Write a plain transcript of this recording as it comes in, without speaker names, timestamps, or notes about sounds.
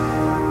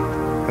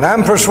And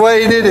I'm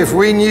persuaded if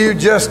we knew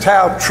just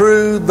how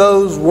true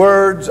those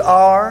words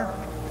are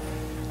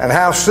and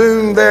how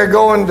soon they're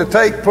going to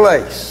take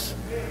place,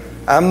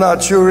 I'm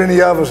not sure any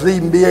of us would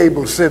even be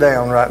able to sit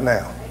down right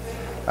now.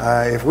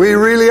 If we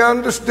really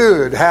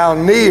understood how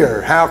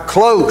near, how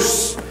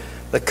close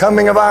the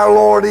coming of our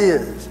Lord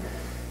is,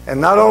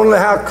 and not only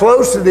how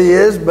close it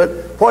is, but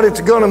what it's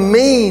going to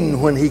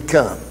mean when He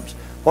comes,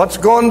 what's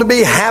going to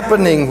be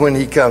happening when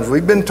He comes.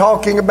 We've been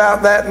talking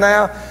about that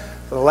now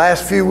for the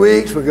last few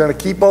weeks. We're going to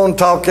keep on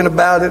talking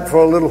about it for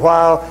a little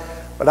while.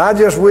 But I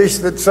just wish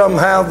that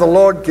somehow the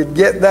Lord could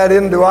get that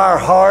into our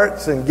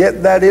hearts and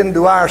get that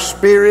into our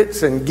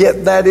spirits and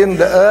get that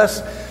into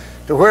us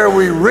to where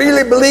we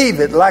really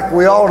believe it like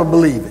we ought to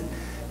believe it.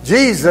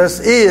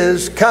 Jesus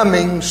is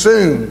coming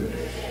soon.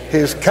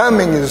 His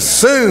coming is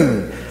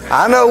soon.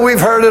 I know we've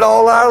heard it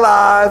all our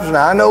lives, and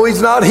I know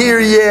He's not here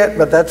yet,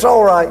 but that's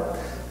all right.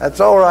 That's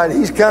all right.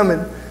 He's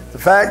coming. The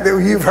fact that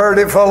you've heard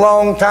it for a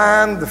long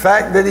time, the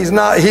fact that He's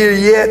not here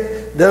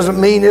yet, doesn't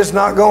mean it's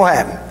not going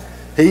to happen.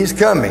 He's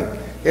coming.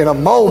 In a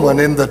moment,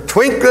 in the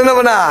twinkling of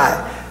an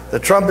eye, the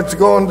trumpet's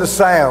going to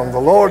sound. The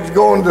Lord's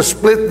going to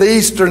split the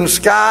eastern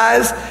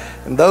skies,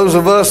 and those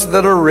of us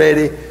that are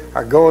ready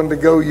are going to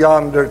go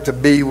yonder to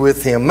be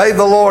with Him. May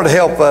the Lord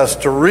help us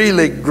to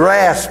really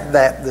grasp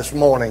that this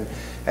morning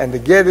and to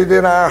get it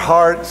in our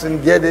hearts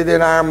and get it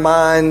in our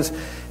minds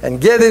and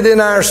get it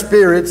in our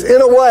spirits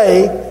in a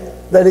way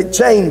that it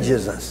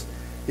changes us.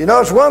 You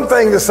know, it's one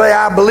thing to say,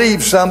 I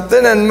believe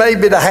something, and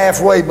maybe to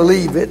halfway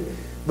believe it.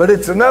 But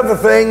it's another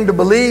thing to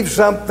believe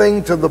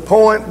something to the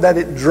point that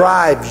it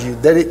drives you,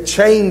 that it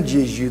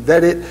changes you,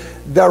 that it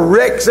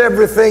directs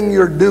everything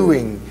you're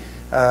doing.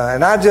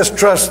 And I just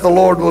trust the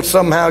Lord will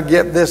somehow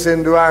get this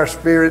into our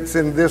spirits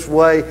in this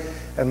way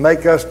and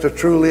make us to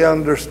truly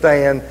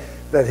understand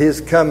that His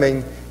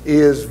coming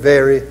is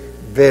very,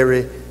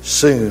 very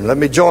soon. Let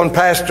me join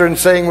Pastor in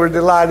saying we're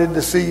delighted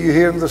to see you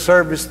here in the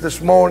service this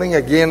morning.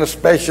 Again,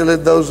 especially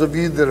those of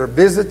you that are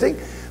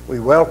visiting. We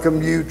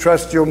welcome you.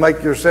 Trust you'll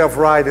make yourself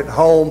right at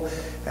home,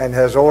 and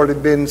has already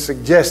been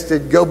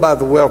suggested, go by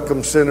the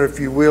Welcome Center, if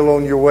you will,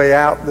 on your way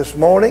out this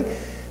morning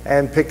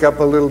and pick up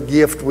a little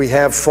gift we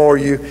have for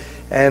you,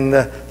 and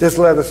just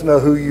let us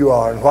know who you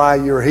are and why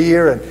you're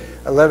here, and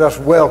let us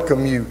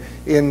welcome you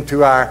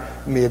into our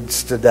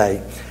midst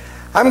today.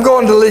 I'm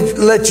going to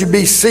let you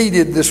be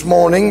seated this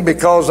morning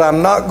because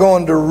I'm not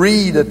going to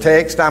read a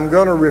text. I'm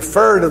going to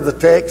refer to the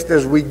text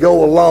as we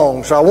go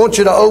along. So I want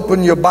you to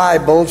open your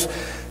Bibles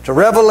to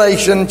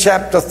Revelation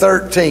chapter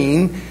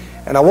 13,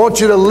 and I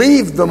want you to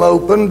leave them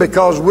open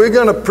because we're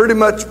going to pretty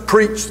much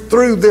preach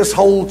through this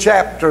whole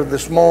chapter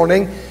this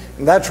morning,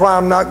 and that's why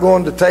I'm not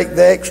going to take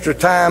the extra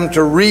time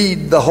to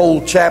read the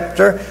whole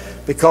chapter,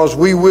 because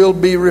we will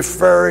be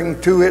referring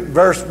to it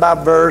verse by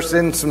verse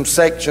in some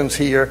sections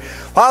here.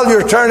 While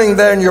you're turning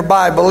there in your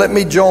Bible, let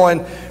me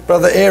join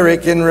Brother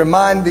Eric in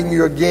reminding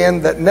you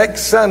again that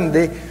next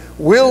Sunday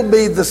will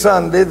be the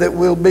Sunday that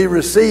we'll be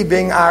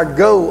receiving our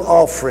GO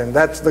offering.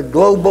 That's the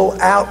Global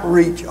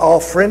Outreach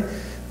offering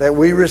that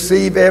we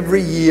receive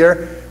every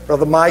year.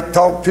 Brother Mike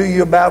talked to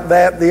you about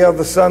that the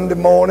other Sunday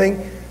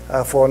morning.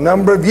 For a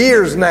number of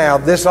years now,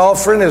 this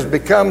offering has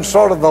become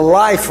sort of the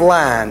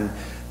lifeline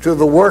to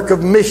the work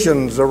of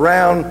missions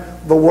around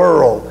the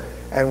world.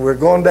 And we're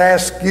going to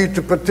ask you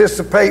to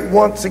participate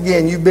once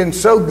again. You've been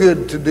so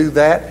good to do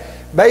that.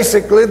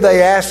 Basically,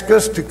 they ask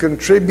us to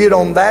contribute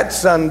on that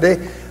Sunday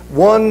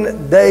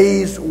 1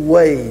 day's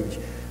wage.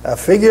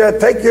 Take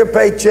your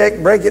paycheck,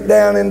 break it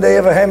down into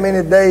ever how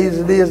many days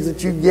it is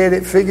that you get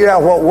it. Figure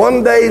out what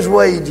 1 day's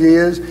wage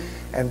is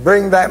and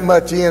bring that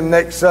much in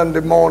next Sunday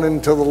morning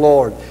to the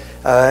Lord.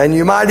 And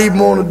you might even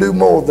want to do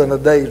more than a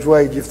day's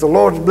wage. If the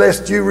Lord's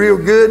blessed you real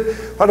good,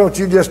 why don't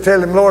you just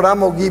tell Him, Lord, I'm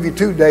going to give you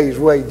 2 days'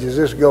 wages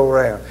this go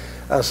around.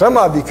 Some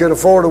of you could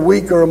afford a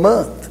week or a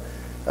month.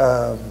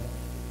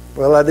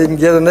 Well, I didn't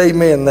get an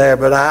amen there,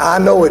 but I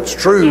know it's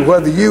true.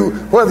 Whether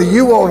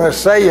you want to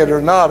say it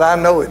or not, I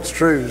know it's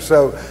true.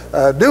 So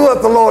do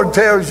what the Lord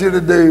tells you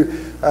to do.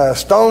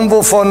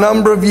 Stoneville for a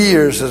number of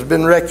years has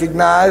been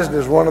recognized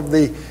as one of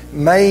the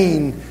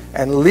main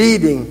and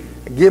leading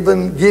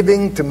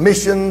giving to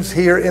missions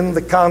here in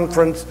the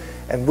conference,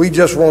 and we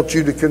just want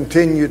you to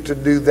continue to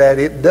do that.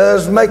 It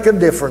does make a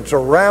difference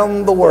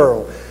around the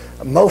world.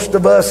 Most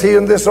of us here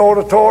in this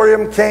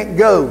auditorium can't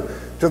go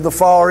to the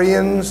far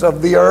ends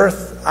of the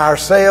earth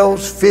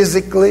ourselves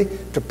physically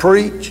to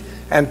preach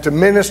and to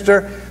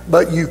minister,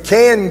 but you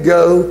can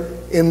go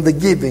in the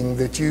giving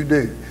that you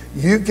do.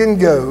 You can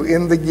go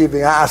in the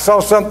giving. I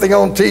saw something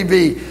on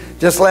TV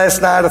just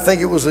last night. I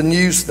think it was a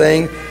news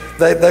thing.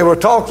 They were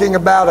talking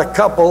about a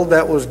couple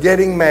that was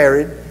getting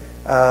married,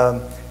 their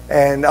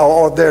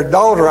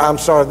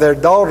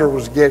daughter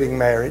was getting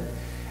married,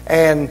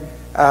 and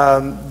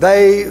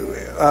they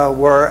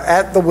were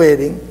at the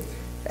wedding,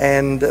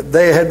 and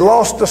they had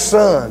lost a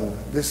son.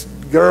 This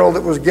girl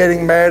that was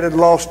getting married had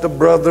lost a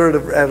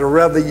brother at a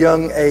rather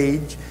young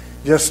age,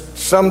 just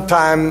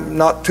sometime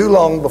not too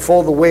long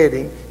before the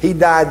wedding. He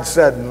died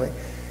suddenly.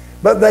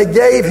 But they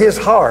gave his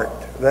heart,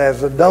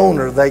 as a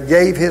donor, they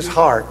gave his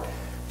heart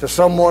to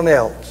someone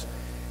else.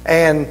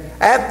 And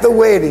at the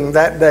wedding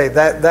that day,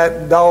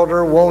 that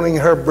daughter wanting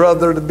her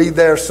brother to be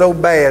there so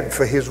bad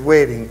for his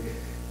wedding,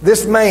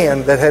 this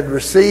man that had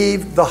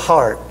received the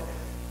heart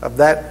of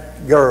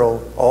that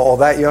girl or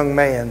that young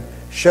man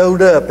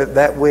showed up at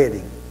that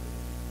wedding.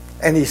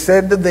 And he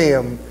said to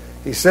them,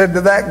 he said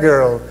to that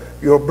girl,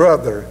 "Your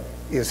brother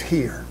is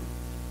here."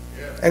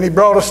 And he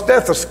brought a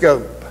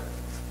stethoscope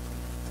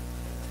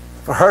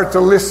for her to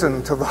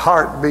listen to the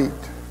heartbeat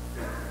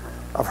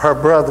of her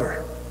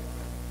brother.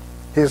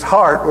 His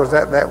heart was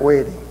at that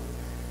wedding.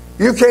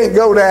 You can't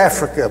go to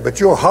Africa, but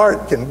your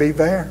heart can be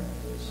there.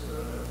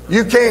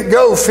 You can't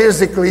go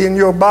physically in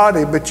your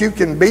body, but you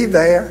can be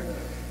there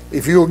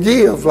if you'll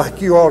give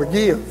like you ought to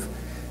give.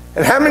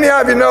 And how many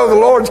of you know the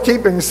Lord's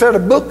keeping a set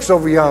of books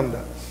over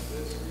yonder?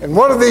 And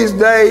one of these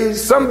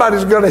days,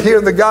 somebody's going to hear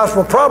the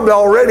gospel. Probably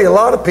already a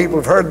lot of people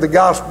have heard the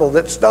gospel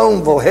that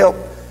Stoneville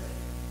helped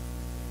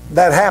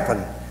that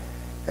happen.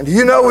 And do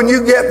you know when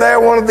you get there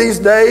one of these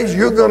days,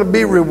 you're going to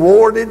be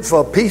rewarded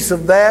for a piece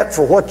of that,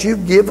 for what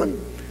you've given?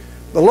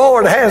 The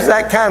Lord has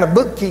that kind of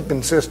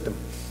bookkeeping system.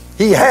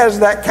 He has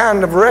that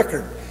kind of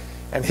record.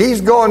 And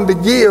He's going to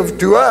give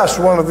to us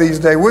one of these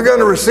days. We're going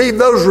to receive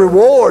those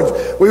rewards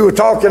we were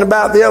talking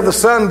about the other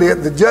Sunday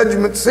at the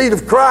judgment seat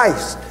of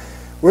Christ.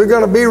 We're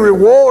going to be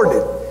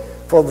rewarded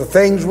for the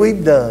things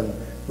we've done,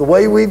 the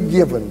way we've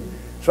given.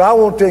 So I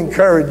want to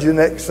encourage you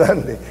next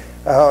Sunday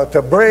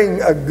to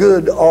bring a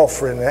good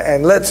offering.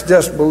 And let's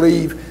just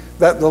believe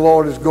that the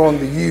Lord is going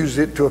to use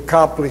it to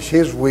accomplish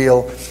His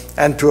will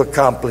and to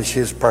accomplish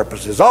His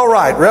purposes. All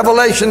right,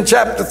 Revelation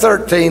chapter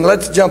 13.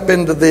 Let's jump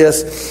into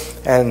this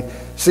and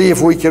see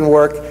if we can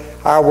work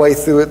our way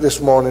through it this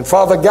morning.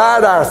 Father,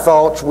 guide our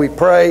thoughts, we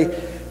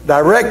pray.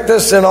 Direct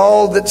us in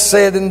all that's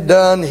said and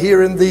done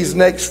here in these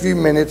next few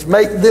minutes.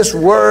 Make this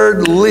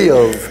word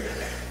live.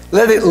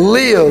 Let it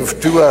live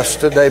to us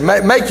today.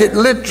 Make it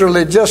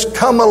literally just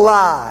come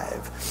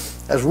alive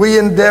as we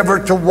endeavor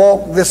to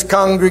walk this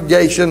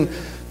congregation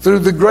through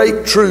the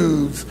great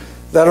truths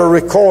that are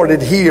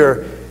recorded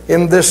here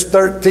in this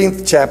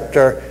 13th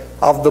chapter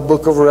of the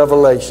book of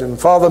Revelation.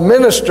 Father,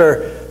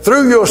 minister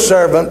through your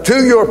servant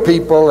to your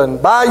people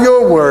and by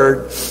your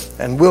word,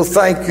 and we'll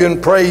thank you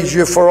and praise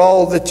you for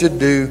all that you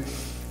do,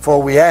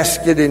 for we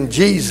ask it in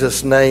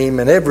Jesus' name.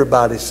 And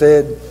everybody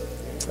said,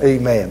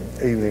 amen.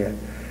 Amen.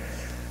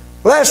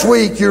 Last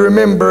week, you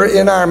remember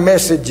in our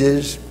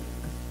messages,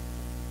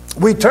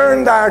 we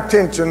turned our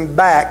attention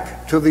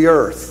back to the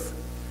earth.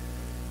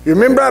 You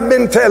remember I've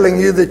been telling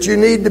you that you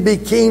need to be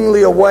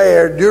keenly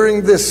aware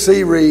during this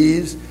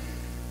series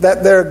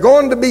that there are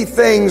going to be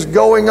things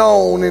going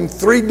on in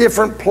 3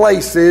 different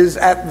places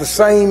at the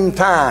same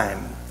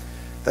time.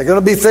 There are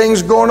going to be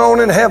things going on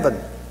in heaven.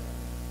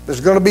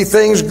 There's going to be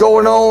things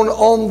going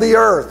on the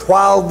earth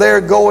while they're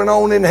going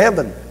on in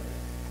heaven.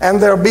 And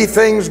there'll be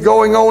things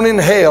going on in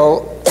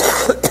hell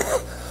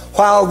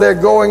while they're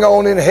going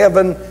on in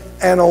heaven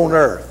and on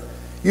earth.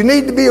 You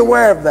need to be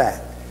aware of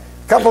that.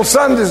 A couple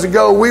Sundays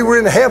ago, we were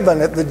in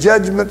heaven at the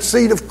judgment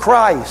seat of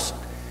Christ.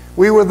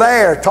 We were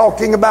there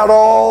talking about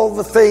all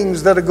the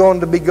things that are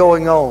going to be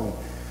going on.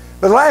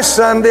 But last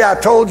Sunday, I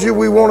told you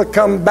we want to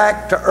come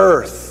back to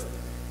earth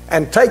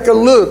and take a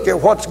look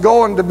at what's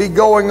going to be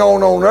going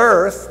on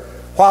earth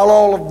while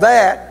all of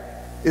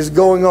that is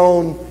going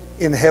on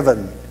in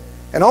heaven.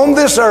 And on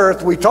this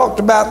earth, we talked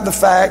about the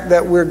fact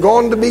that we're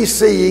going to be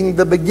seeing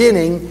the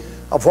beginning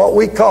of what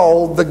we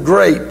call the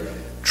Great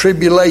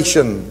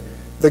Tribulation.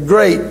 The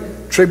Great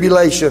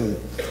Tribulation.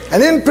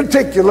 And in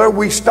particular,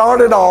 we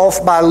started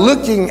off by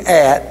looking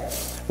at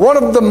one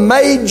of the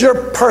major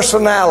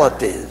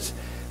personalities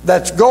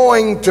that's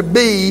going to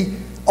be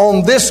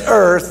on this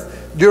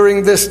earth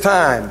during this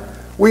time.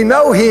 We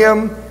know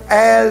him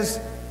as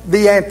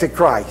the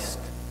Antichrist.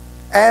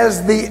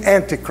 As the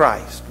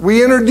Antichrist.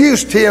 We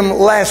introduced him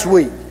last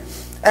week.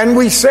 And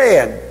we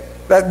said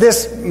that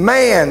this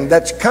man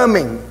that's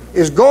coming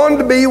is going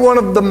to be one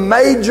of the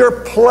major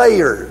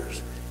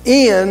players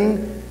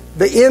in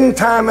the end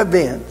time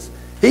events.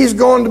 He's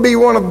going to be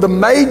one of the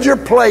major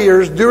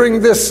players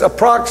during this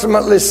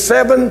approximately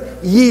 7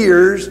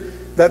 years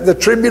that the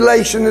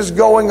tribulation is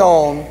going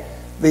on.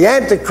 The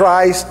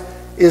Antichrist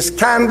is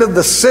kind of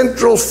the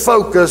central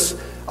focus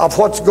of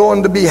what's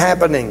going to be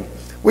happening.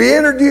 We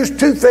introduced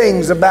 2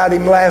 things about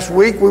him last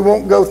week. We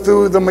won't go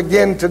through them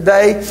again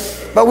today.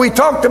 But we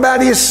talked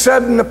about his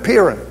sudden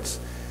appearance.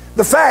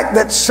 The fact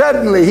that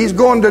suddenly he's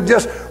going to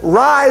just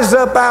rise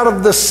up out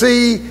of the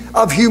sea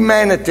of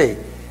humanity.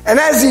 And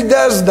as he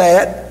does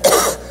that,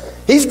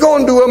 he's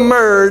going to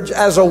emerge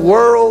as a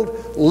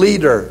world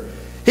leader.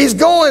 He's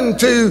going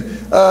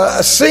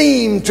to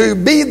seem to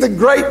be the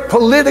great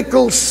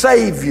political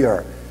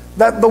savior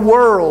that the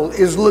world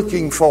is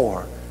looking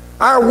for.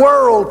 Our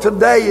world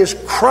today is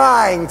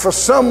crying for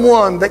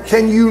someone that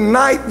can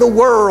unite the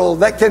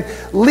world, that can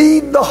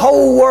lead the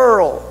whole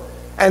world.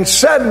 And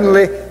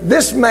suddenly,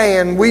 this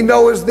man we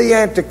know as the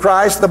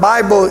Antichrist, the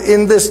Bible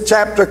in this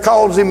chapter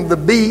calls him the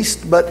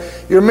beast, but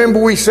you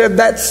remember we said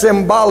that's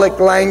symbolic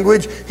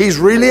language. He's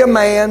really a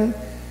man.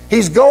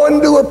 He's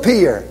going to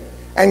appear.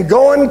 and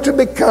going to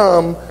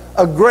become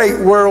a great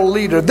world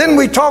leader. Then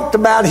we talked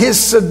about his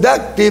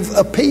seductive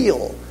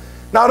appeal.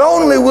 Not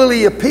only will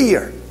he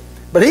appear,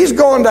 but he's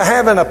going to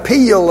have an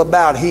appeal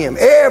about him.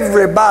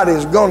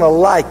 Everybody's going to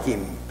like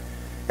him,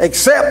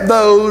 except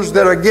those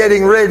that are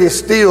getting ready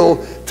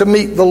still to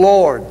meet the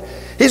Lord.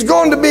 He's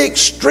going to be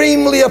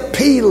extremely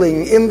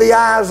appealing in the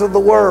eyes of the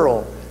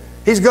world.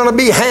 He's going to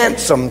be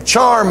handsome,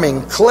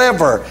 charming,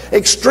 clever,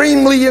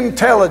 extremely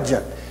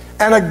intelligent,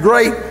 and a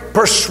great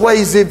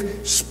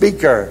persuasive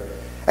speaker.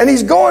 And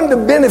he's going to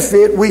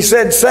benefit, we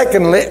said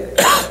secondly,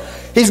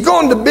 he's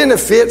going to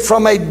benefit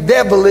from a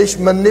devilish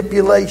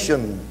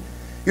manipulation.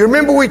 You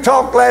remember we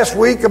talked last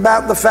week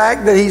about the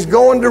fact that he's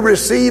going to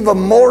receive a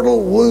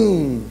mortal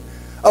wound,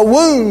 a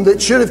wound that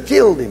should have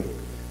killed him.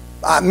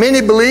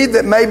 Many believe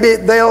that maybe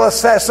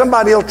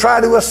somebody will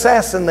try to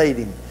assassinate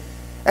him.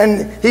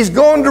 And he's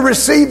going to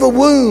receive a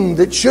wound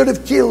that should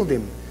have killed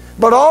him.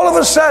 But all of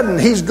a sudden,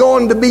 he's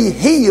going to be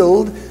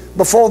healed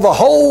before the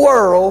whole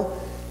world.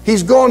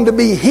 He's going to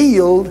be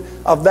healed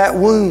of that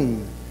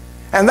wound.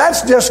 And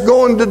that's just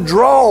going to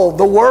draw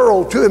the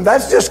world to him.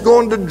 That's just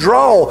going to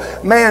draw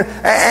man.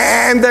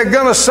 And they're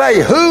going to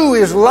say, who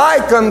is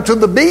like unto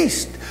the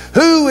beast?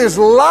 Who is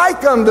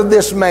like unto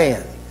this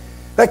man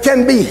that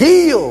can be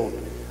healed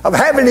of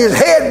having his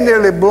head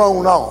nearly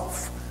blown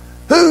off?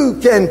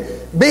 Who can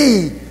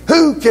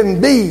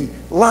be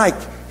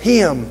like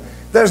him?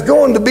 There's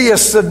going to be a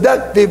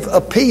seductive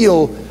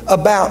appeal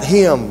about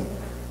him.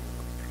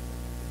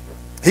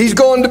 He's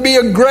going to be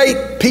a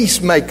great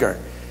peacemaker.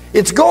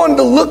 It's going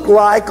to look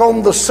like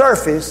on the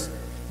surface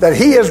that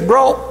he has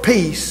brought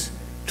peace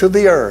to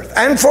the earth.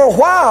 And for a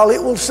while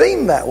it will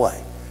seem that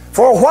way.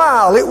 For a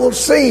while it will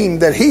seem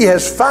that he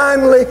has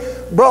finally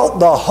brought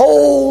the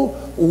whole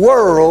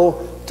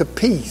world to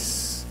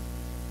peace.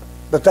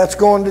 But that's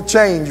going to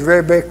change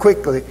very, very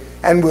quickly.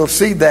 And we'll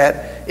see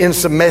that in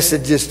some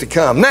messages to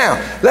come. Now,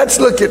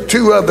 let's look at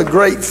two other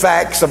great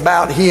facts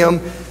about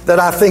him that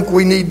I think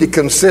we need to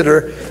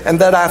consider and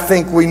that I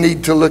think we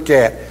need to look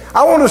at.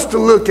 I want us to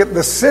look at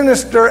the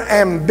sinister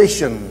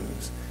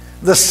ambitions.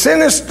 The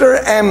sinister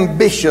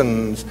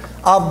ambitions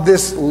of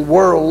this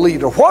world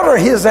leader. What are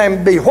his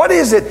ambitions? What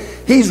is it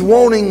he's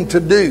wanting to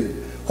do?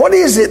 What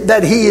is it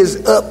that he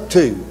is up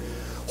to?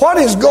 What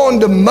is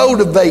going to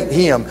motivate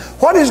him?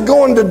 What is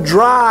going to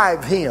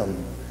drive him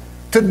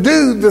to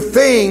do the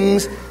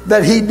things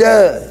that he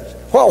does?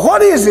 Well,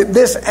 what is it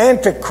this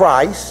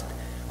Antichrist,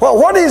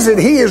 what is it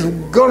he is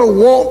going to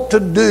want to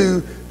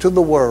do to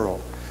the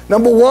world?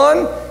 Number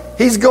one,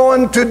 he's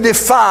going to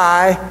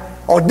deify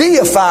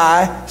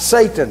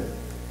Satan.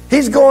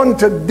 He's going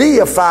to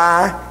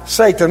deify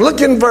Satan.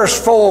 Look in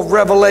verse 4 of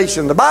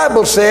Revelation. The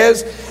Bible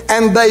says,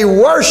 and they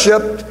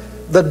worshipped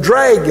the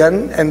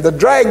dragon, and the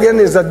dragon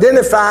is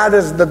identified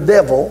as the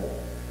devil.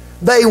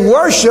 They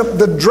worshiped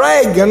the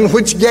dragon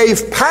which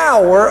gave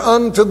power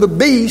unto the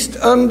beast,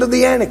 unto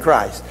the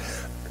Antichrist.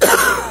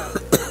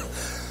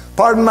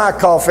 Pardon my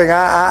coughing.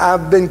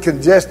 I've been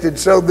congested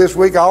so this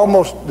week I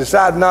almost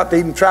decided not to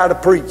even try to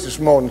preach this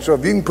morning. So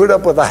if you can put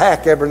up with a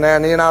hack every now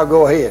and then, I'll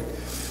go ahead.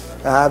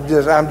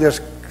 I'm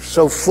just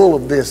so full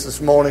of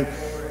this morning.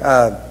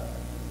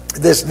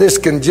 This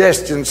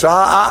congestion. So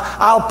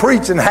I'll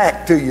preach and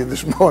hack to you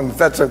this morning if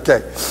that's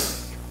okay.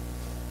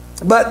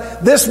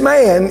 But this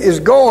man is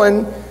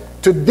going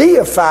to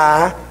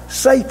deify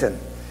Satan.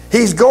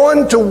 He's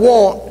going to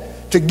want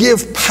to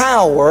give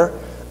power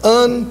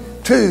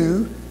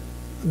unto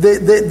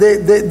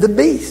the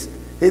beast.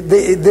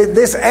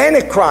 This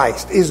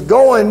Antichrist is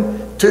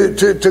going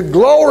to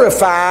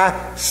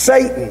glorify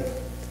Satan.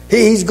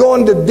 He's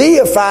going to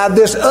deify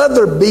this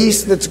other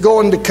beast that's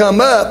going to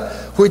come up,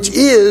 which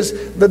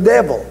is the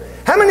devil.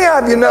 How many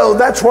of you know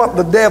that's what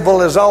the devil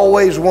has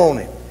always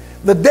wanted?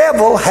 The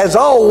devil has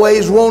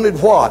always wanted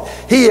what?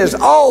 He has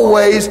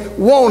always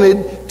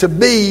wanted to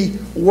be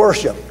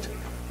worshipped.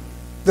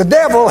 The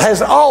devil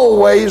has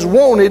always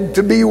wanted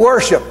to be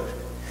worshipped.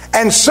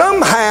 And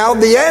somehow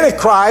the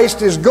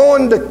Antichrist is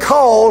going to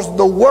cause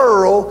the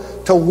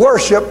world to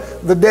worship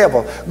the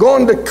devil.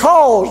 Going to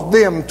cause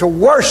them to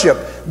worship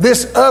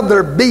this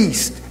other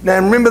beast. Now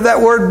remember,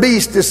 that word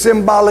beast is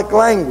symbolic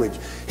language.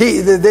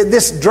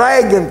 This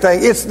dragon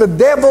thing, it's the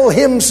devil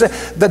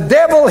himself. The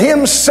devil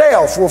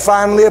himself will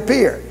finally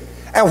appear.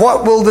 And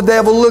what will the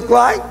devil look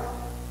like?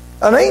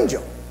 An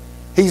angel.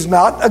 He's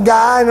not a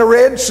guy in a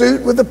red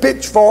suit with a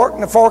pitchfork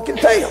and a forked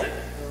tail.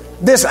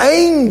 This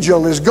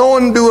angel is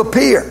going to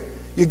appear.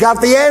 You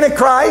got the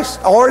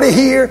Antichrist already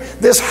here,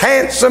 this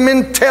handsome,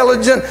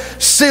 intelligent,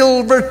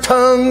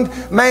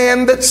 silver-tongued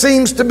man that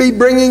seems to be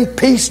bringing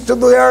peace to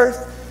the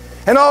earth.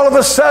 And all of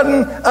a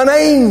sudden, an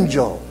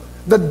angel,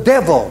 the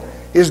devil,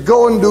 is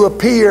going to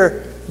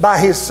appear by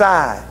his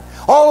side.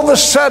 All of a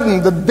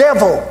sudden, the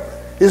devil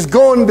is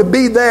going to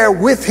be there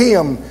with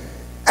him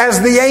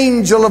as the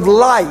angel of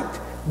light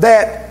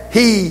that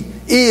he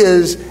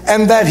is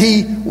and that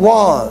he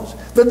was.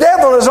 The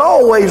devil has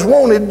always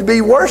wanted to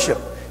be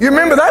worshipped. You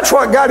remember, that's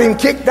what got him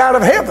kicked out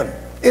of heaven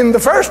in the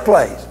first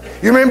place.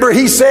 You remember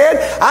he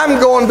said, I'm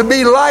going to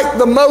be like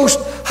the Most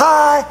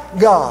High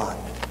God.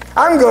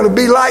 I'm going to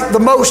be like the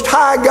Most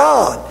High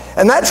God.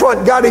 And that's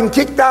what got him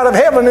kicked out of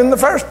heaven in the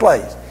first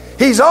place.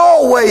 He's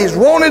always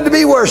wanted to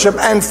be worshiped.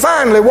 And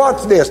finally,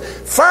 watch this.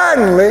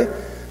 Finally,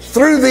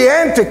 through the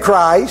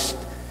Antichrist,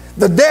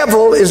 the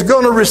devil is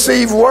going to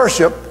receive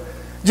worship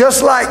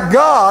just like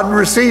God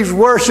receives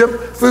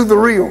worship through the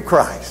real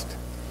Christ.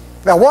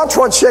 Now watch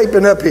what's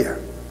shaping up here.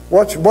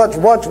 Watch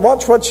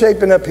what's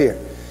shaping up here.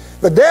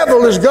 The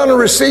devil is going to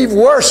receive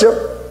worship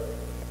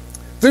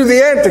through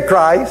the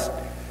Antichrist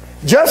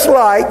just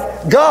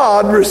like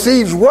God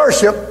receives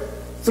worship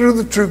through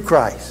the true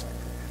Christ.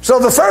 So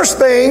the first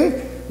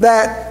thing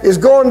that is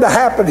going to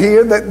happen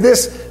here, that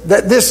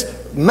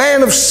this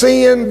man of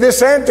sin,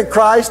 this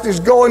Antichrist is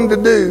going to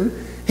do,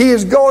 he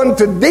is going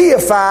to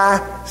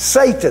deify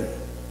Satan,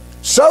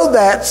 so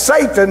that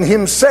Satan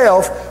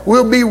himself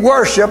will be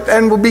worshipped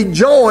and will be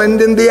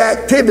joined in the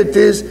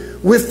activities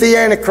with the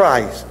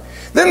Antichrist.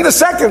 Then the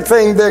second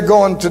thing they're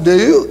going to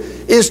do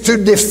is to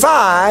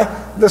defy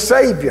the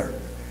Savior.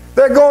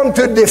 They're going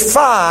to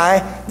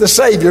defy the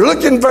Savior.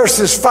 Look in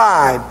verses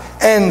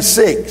 5 and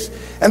 6.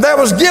 And there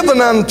was given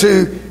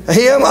unto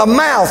him a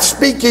mouth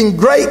speaking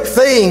great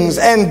things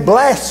and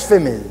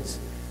blasphemies.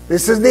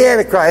 This is the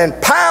Antichrist.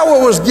 And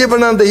power was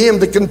given unto him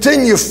to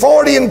continue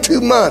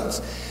 42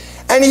 months.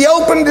 And he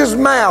opened his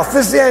mouth.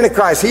 This is the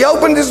Antichrist. He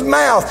opened his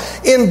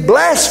mouth in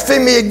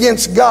blasphemy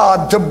against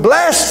God, to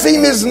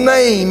blaspheme his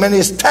name and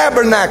his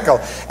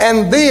tabernacle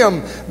and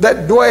them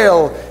that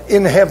dwell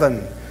in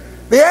heaven.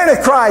 The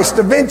Antichrist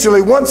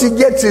eventually, once he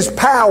gets his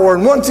power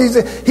and once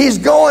he's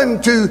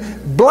going to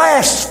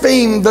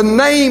blaspheme the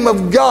name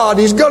of God.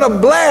 He's going to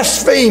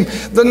blaspheme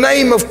the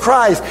name of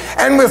Christ.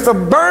 And with a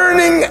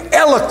burning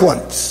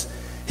eloquence,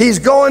 he's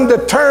going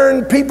to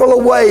turn people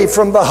away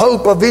from the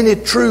hope of any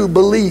true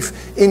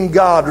belief in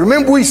God.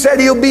 Remember, we said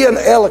he'll be an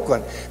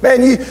eloquent.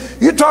 Man,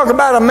 you talk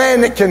about a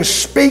man that can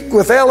speak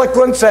with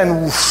eloquence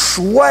and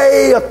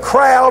sway a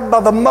crowd by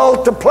the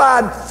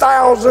multiplied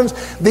thousands.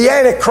 The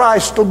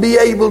Antichrist will be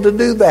able to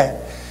do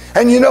that.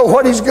 And you know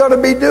what he's going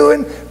to be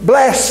doing?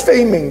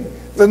 Blaspheming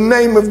the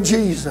name of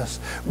Jesus.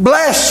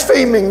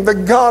 Blaspheming the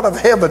God of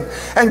heaven.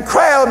 And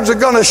crowds are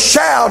going to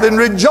shout and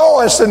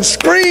rejoice and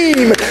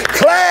scream,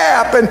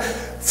 clap, and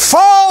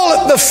fall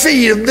at the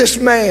feet of this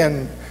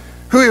man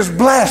who is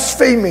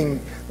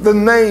blaspheming the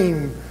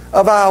name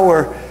of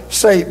our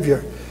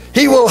Savior.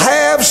 He will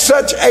have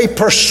such a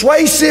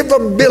persuasive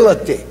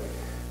ability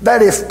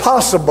that if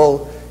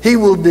possible, he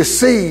will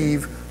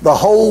deceive the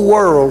whole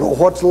world, or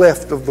what's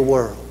left of the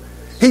world.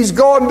 He's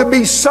going to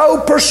be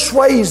so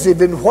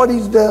persuasive in what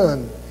he's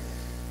done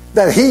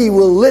that he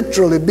will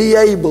literally be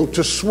able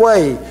to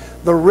sway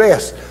the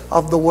rest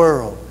of the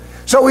world.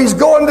 So he's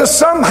going to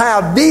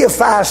somehow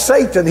deify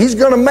Satan. He's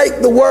going to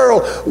make the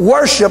world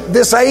worship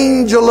this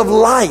angel of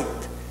light.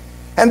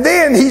 And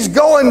then he's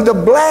going to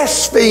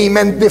blaspheme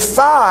and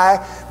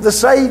defy the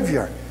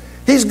Savior.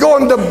 He's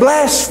going to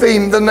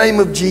blaspheme the name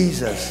of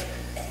Jesus.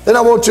 Then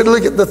I want you to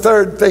look at the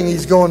third thing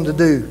he's going to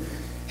do.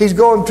 He's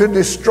going to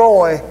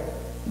destroy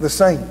the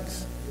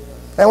saints.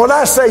 And when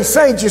I say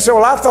saints, you say,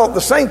 well, I thought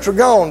the saints were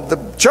gone. The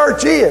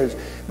church is.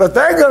 But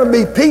there are going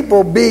to be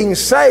people being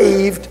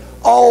saved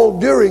all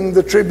during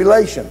the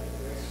tribulation.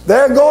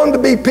 There are going to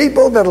be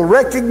people that will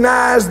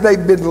recognize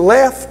they've been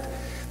left.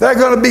 There are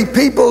going to be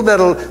people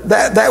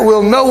that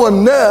will know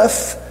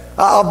enough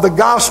of the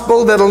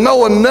gospel, that will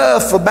know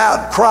enough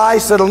about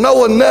Christ, that will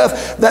know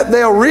enough that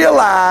they'll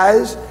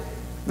realize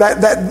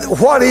that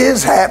what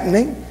is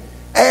happening.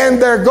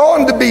 And there are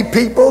going to be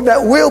people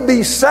that will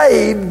be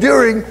saved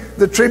during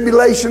the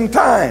tribulation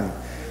time.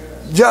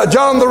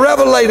 John the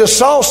Revelator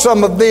saw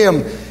some of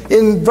them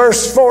in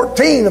verse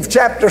 14 of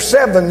chapter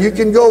 7. You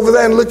can go over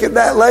there and look at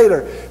that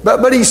later.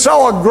 But he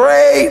saw a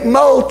great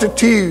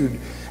multitude.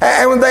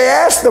 And when they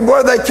asked them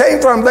where they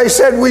came from, they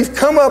said, we've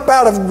come up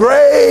out of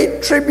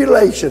great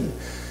tribulation.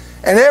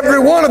 And every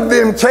one of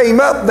them came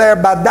up there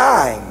by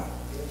dying.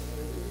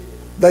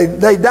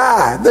 They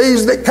die.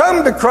 These that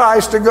come to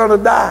Christ are going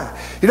to die.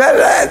 You know,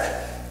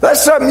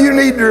 that's something you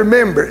need to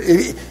remember.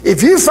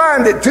 If you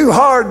find it too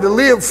hard to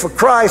live for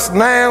Christ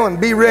now and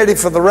be ready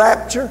for the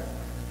rapture,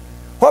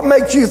 what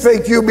makes you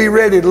think you'll be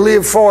ready to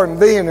live for Him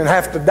then and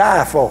have to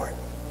die for it?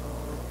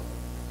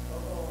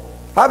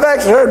 I've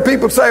actually heard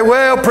people say,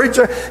 well,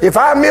 preacher, if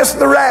I miss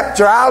the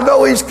rapture, I'll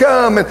know He's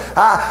come and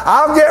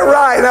I'll get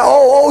right. Now,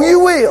 oh, you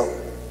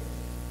will.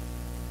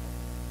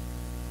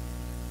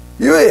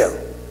 You will.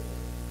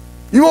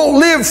 You won't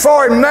live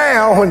for Him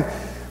now when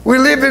we're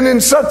living in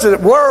such a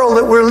world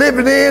that we're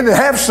living in and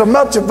have so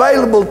much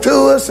available to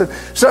us and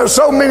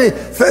so many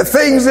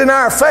things in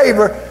our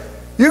favor.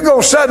 You're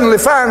going to suddenly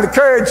find the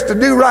courage to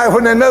do right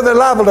when they know they're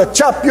liable to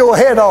chop your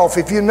head off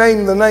if you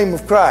name the name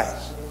of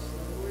Christ.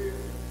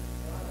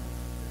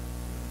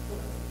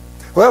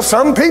 Well,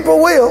 some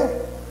people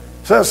will.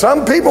 So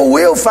some people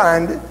will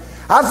find it.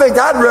 I think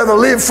I'd rather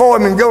live for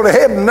Him and go to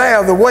heaven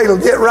now than wait till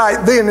get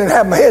right then and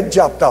have my head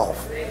chopped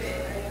off.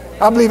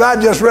 I believe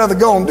I'd just rather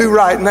go and do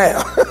right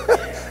now.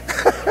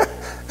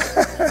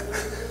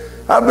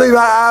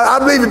 I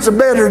believe it's a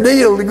better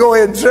deal to go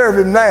ahead and serve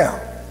Him now.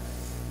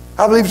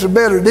 I believe it's a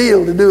better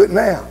deal to do it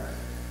now.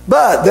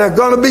 But there are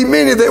going to be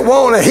many that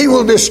won't, and he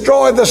will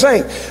destroy the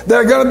saints. There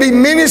are going to be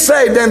many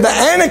saved, and the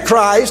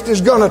Antichrist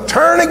is going to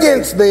turn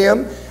against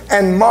them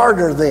and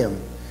martyr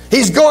them.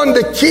 He's going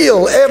to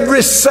kill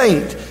every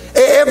saint,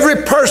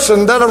 every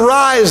person that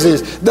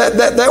arises,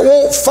 that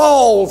won't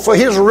fall for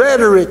his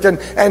rhetoric and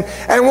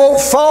won't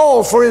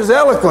fall for his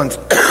eloquence,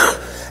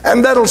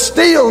 and that'll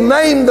still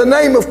name the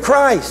name of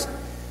Christ.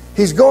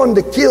 He's going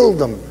to kill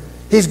them.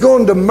 He's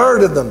going to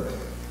murder them.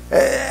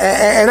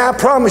 And I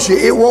promise you,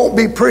 it won't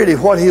be pretty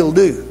what he'll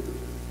do.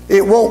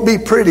 It won't be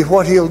pretty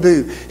what he'll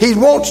do. He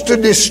wants to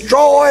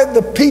destroy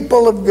the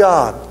people of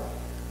God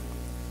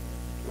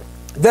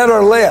that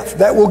are left,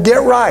 that will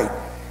get right.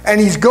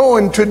 And he's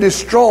going to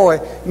destroy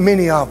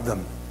many of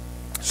them.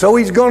 So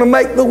he's going to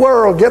make get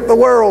the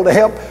world to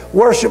help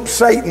worship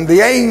Satan, the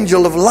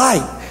angel of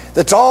light,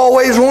 that's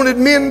always wanted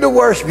men to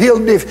worship.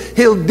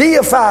 He'll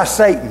deify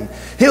Satan.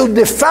 He'll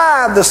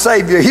defy the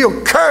Savior.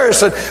 He'll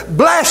curse and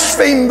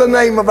blaspheme the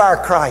name of our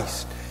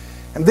Christ.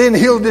 And then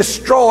he'll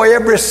destroy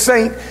every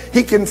saint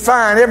he can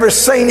find, every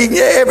saint,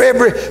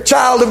 every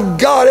child of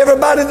God,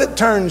 everybody that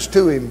turns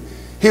to him.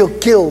 He'll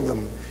kill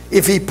them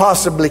if he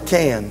possibly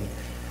can.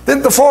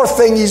 Then the fourth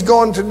thing he's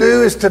going to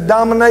do is to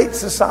dominate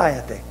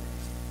society.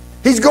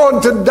 He's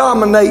going to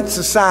dominate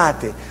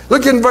society.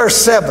 Look in verse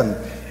 7,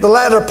 the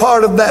latter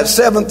part of that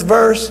 7th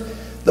verse.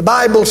 The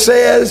Bible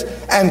says,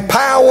 and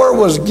power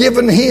was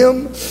given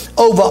him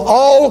over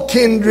all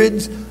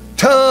kindreds,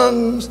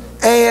 tongues,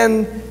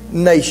 and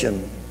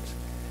nations.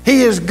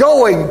 He is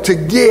going to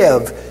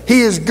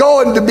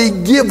be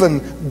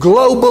given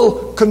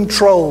global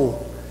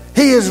control.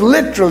 He is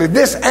literally,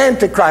 this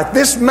Antichrist,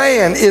 this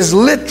man is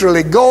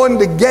literally going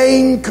to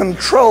gain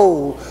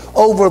control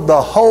over the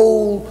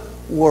whole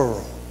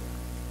world.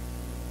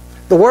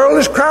 The world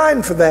is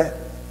crying for that.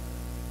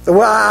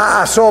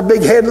 I saw a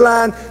big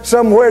headline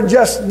somewhere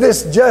just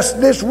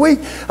this week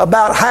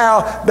about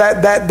how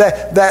the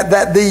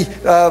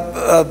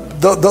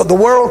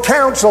World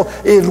Council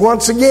is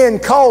once again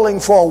calling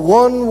for a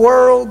one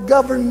world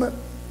government.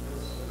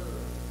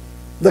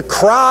 The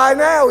cry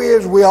now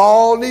is we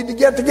all need to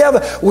get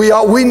together.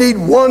 We need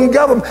one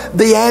government.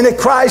 The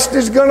Antichrist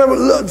is going to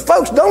look.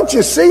 Folks, don't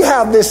you see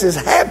how this is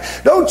happening?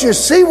 Don't you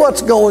see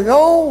what's going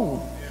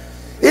on?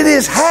 It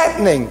is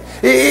happening.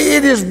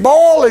 It is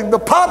boiling. The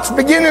pot's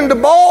beginning to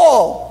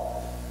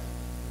boil.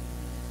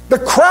 The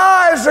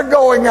cries are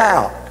going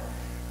out.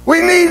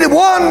 We need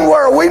one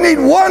world. We need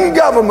one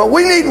government.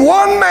 We need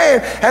one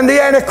man. And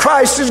the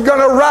Antichrist is going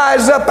to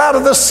rise up out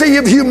of the sea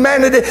of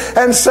humanity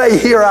and say,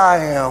 here I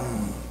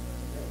am.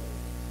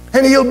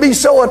 And he'll be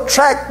so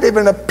attractive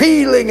and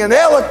appealing and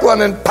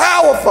eloquent and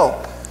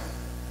powerful.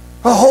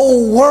 The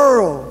whole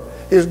world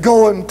is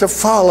going to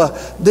follow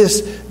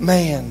this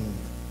man.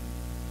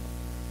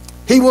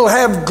 He will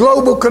have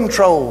global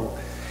control.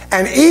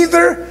 And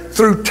either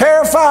through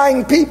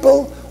terrifying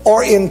people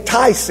or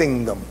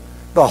enticing them,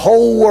 the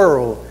whole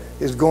world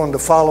is going to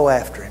follow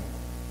after him.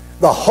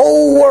 The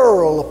whole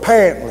world,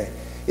 apparently,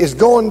 is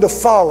going to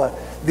follow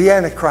the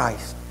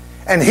Antichrist.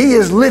 And he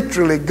is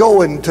literally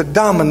going to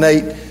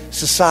dominate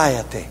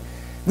society.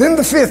 Then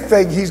the fifth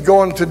thing he's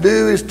going to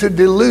do is to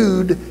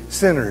delude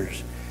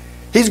sinners.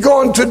 He's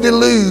going to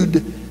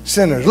delude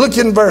sinners. Look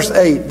in verse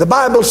 8. The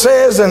Bible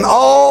says, and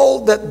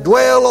all that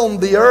dwell on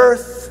the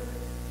earth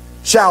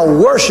shall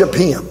worship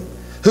him,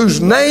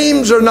 whose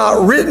names are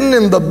not written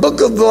in the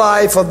book of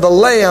life of the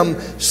Lamb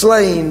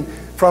slain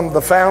from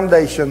the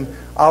foundation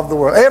of the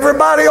world.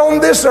 Everybody on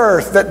this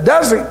earth that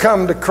doesn't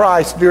come to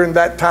Christ during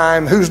that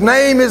time, whose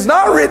name is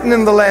not written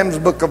in the Lamb's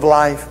book of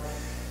life,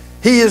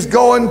 he is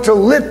going to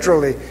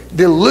literally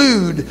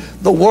delude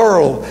the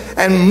world,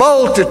 and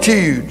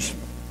multitudes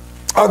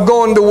are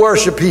going to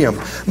worship him.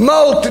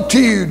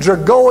 Multitudes are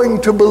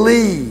going to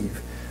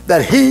believe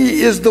that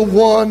he is the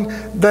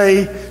one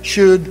they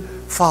should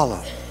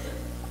follow.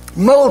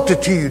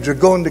 Multitudes are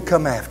going to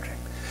come after him.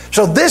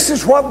 So this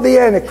is what the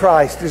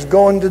Antichrist is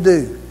going to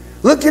do.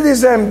 Look at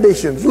his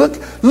ambitions. Look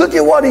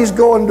at what he's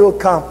going to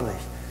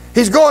accomplish.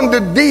 He's going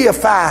to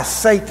deify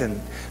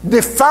Satan,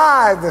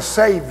 defy the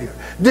Savior,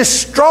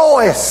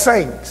 destroy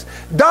saints,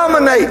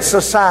 dominate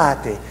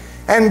society,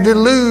 and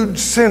delude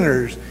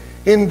sinners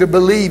into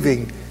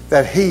believing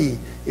that he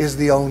is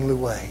the only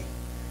way.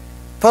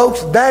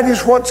 Folks, that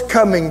is what's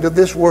coming to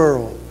this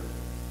world.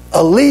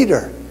 A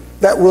leader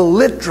that will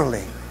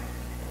literally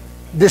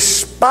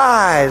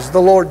despise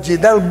the Lord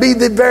Jesus. That'll be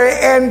the very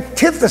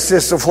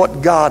antithesis of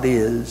what God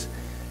is.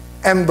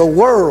 And the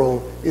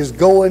world is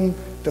going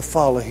to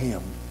follow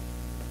him.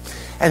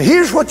 And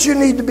here's what you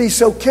need to be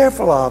so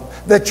careful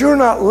of, that you're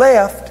not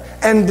left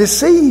and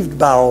deceived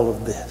by all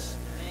of this.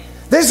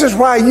 This is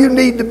why you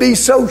need to be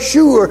so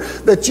sure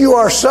that you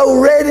are so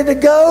ready to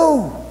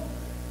go.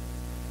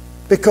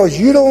 Because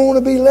you don't want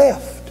to be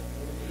left.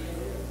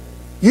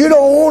 You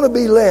don't want to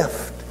be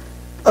left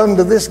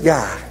under this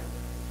guy.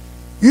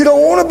 You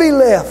don't want to be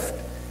left.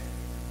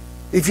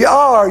 If you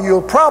are,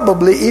 you'll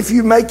probably, if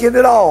you make it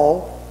at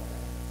all,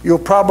 you'll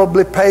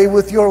probably pay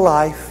with your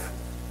life.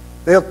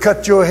 They'll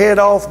cut your head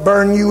off,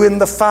 burn you in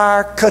the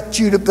fire, cut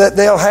you to that.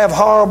 They'll have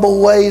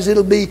horrible ways. It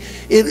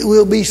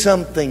will be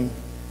something.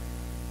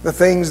 The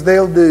things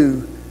they'll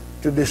do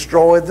to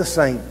destroy the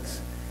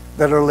saints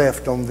that are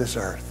left on this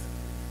earth.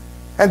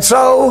 And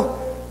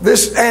so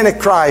this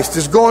Antichrist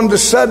is going to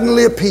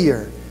suddenly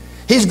appear.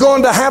 He's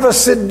going to have a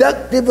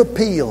seductive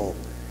appeal.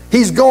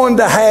 He's going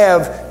to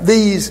have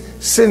these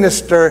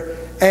sinister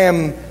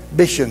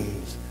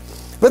ambitions.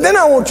 But then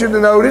I want you to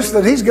notice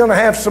that he's going to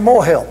have some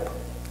more help.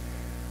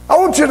 I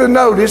want you to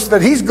notice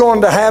that he's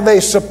going to have a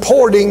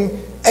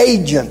supporting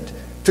agent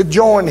to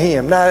join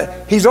him. Now,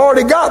 he's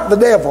already got the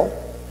devil.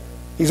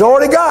 He's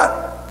already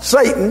got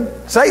Satan.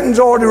 Satan's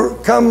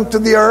already come to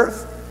the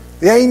earth.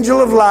 The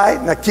angel of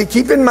light. Now,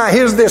 keep in mind,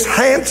 here's this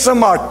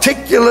handsome,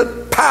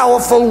 articulate,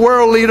 powerful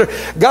world leader.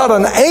 Got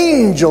an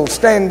angel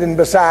standing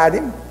beside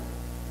him.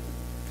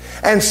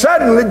 And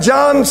suddenly,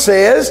 John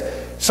says,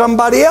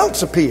 somebody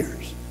else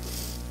appears.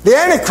 The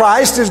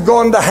Antichrist is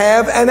going to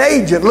have an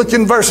agent. Look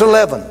in verse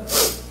 11.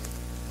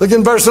 Look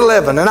in verse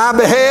 11. And I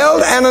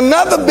beheld and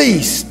another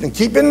beast. And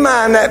keep in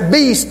mind that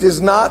beast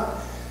is not,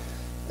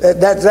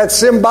 that's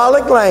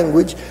symbolic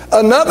language.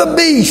 Another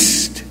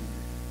beast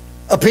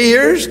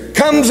appears,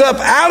 comes up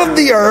out of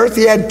the earth.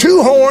 He had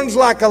two horns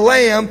like a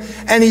lamb,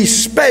 and he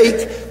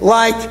spake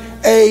like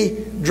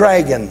a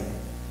dragon.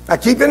 Now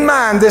keep in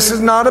mind, this is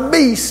not a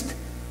beast.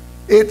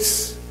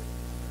 It's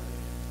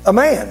a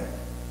man.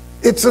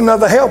 It's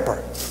another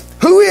helper.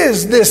 Who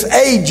is this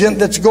agent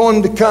that's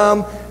going to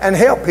come and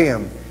help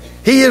him?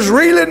 He is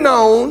really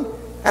known,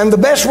 and the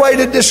best way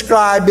to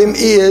describe him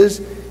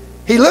is,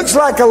 he looks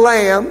like a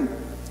lamb,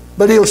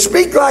 but he'll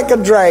speak like a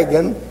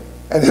dragon,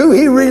 and who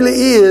he really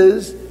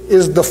is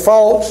the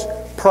false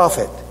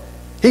prophet.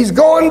 He's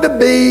going to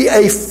be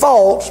a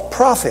false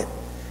prophet.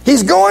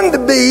 He's going to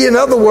be, in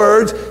other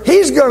words,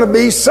 he's going to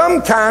be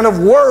some kind of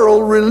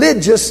world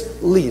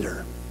religious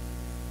leader.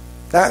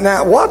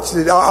 Now what's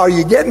it? Are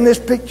you getting this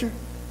picture?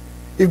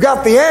 You've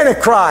got the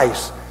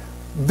Antichrist,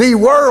 the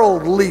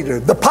world leader,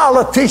 the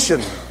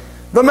politician,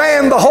 the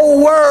man the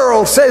whole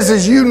world says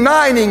is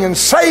uniting and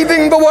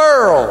saving the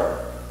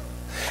world.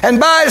 And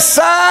by his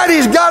side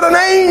he's got an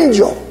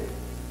angel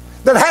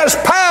that has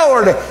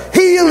power to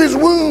heal his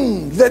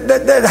wounds, that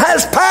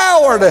has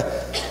power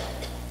to...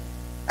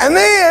 And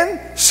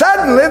then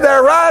suddenly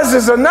there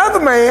arises another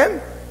man.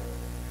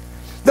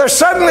 There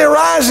suddenly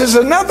arises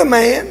another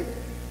man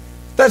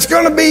that's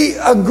going to be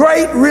a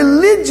great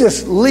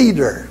religious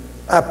leader.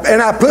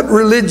 And I put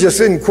religious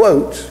in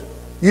quotes.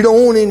 You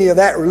don't want any of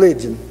that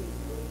religion.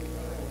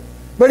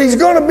 But he's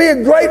going to be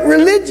a great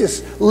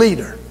religious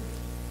leader.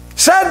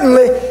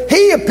 Suddenly,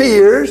 he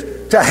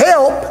appears to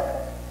help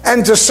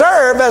and to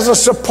serve as a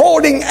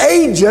supporting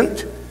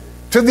agent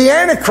to the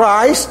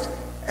Antichrist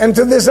and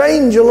to this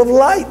angel of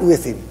light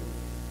with him,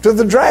 to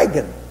the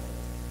dragon.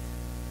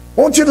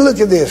 I want you to look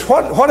at this.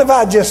 What have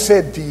I just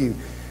said to you?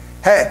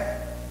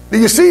 Do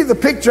you see the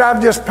picture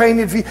I've just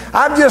painted for you?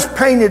 I've just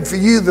painted for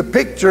you the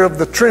picture of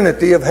the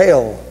Trinity of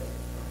hell.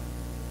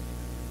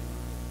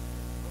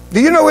 Do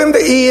you know in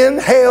the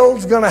end,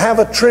 hell's going to have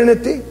a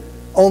Trinity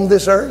on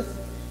this earth?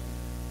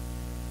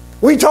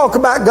 We talk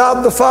about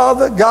God the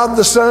Father, God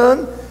the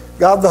Son,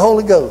 God the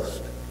Holy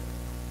Ghost.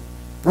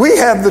 We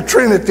have the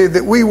Trinity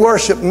that we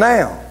worship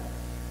now.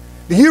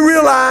 Do you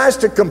realize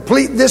to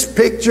complete this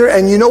picture,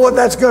 and you know what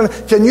that's going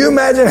to... Can you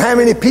imagine how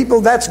many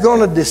people that's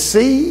going to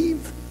deceive?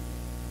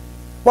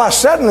 Why,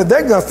 suddenly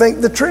they're going to think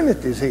the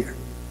Trinity's here.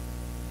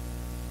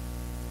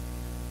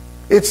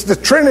 It's the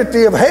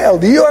Trinity of hell.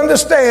 Do you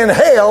understand?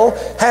 Hell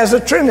has a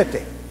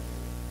Trinity.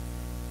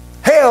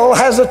 Hell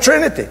has a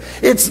Trinity.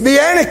 It's the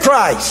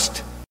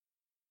Antichrist.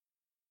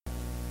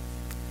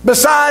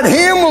 Beside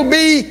him will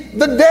be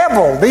the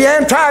devil, the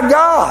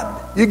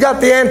anti-God. You got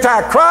the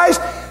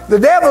Antichrist. The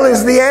devil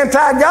is the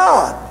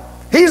anti-God.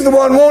 He's the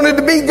one wanted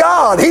to be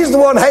God. He's the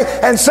one,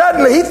 and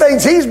suddenly he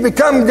thinks he's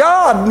become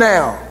God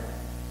now.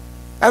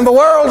 And the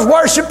world's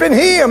worshiping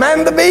him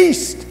and the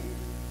beast.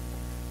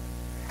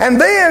 And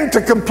then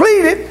to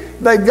complete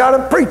it, they've got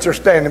a preacher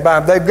standing by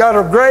them. They've got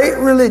a great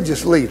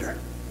religious leader.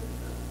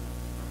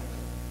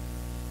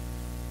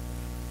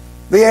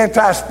 The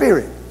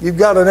anti-spirit. You've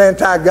got an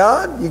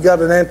anti-God, you've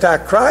got an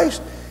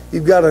anti-Christ,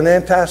 you've got an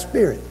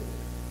anti-spirit.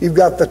 You've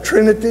got the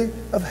Trinity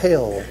of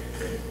hell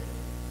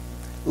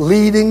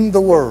leading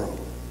the world.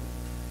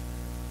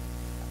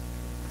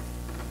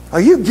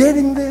 Are you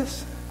getting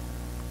this?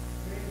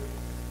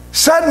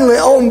 Suddenly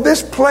on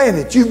this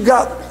planet you've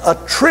got a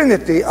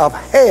Trinity of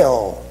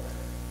hell.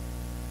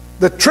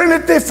 The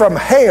Trinity from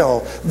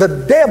hell, the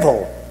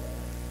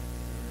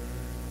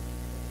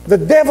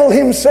devil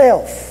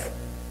himself,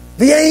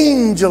 the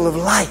angel of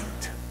light.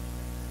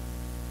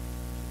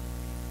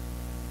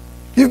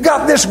 You've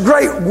got this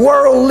great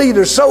world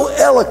leader, so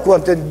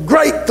eloquent and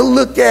great to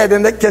look at,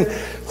 and that can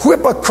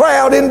whip a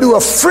crowd into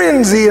a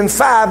frenzy in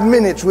 5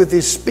 minutes with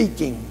his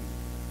speaking.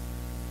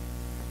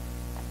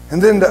 And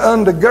then to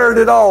undergird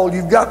it all,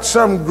 you've got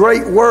some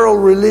great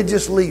world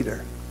religious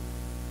leader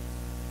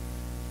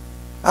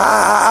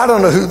I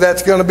don't know who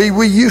that's going to be.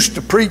 We used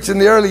to preach in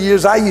the early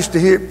years. I used to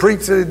hear it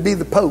preach that it'd be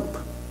the Pope,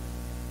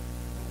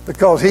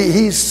 because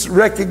he's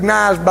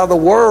recognized by the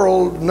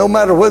world, no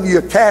matter whether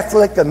you're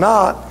Catholic or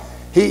not.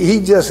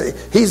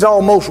 He's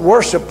almost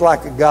worshipped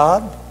like a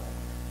god.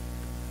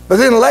 But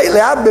then lately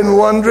I've been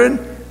wondering,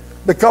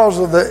 because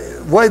of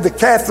the way the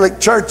Catholic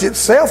Church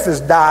itself is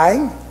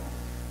dying,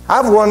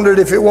 I've wondered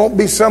if it won't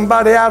be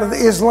somebody out of the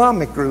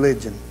Islamic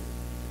religion,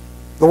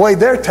 the way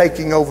they're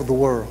taking over the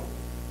world.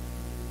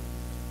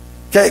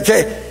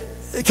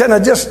 Can I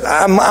just,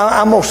 I'm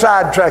going to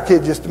sidetrack here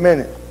just a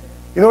minute.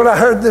 You know what I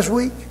heard this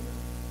week?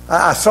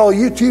 I saw a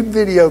YouTube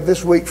video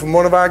this week from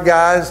one of our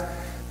guys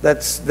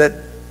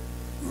that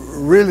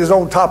really is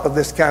on top of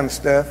this kind of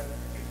stuff.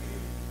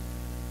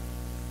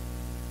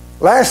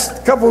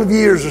 Last couple of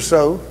years or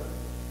so,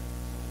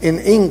 in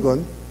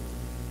England,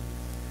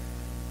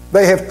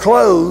 they have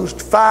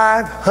closed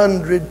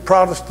 500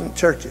 Protestant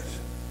churches.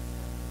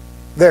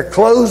 They're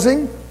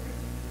closing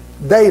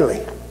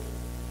daily.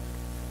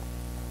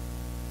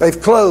 They've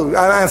closed.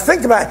 I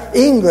think about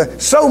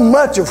England. So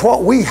much of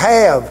what we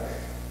have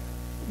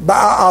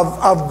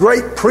of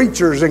great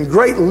preachers and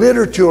great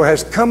literature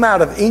has come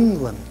out of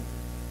England,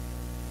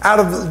 out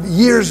of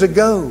years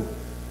ago.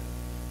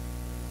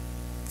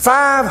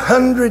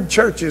 500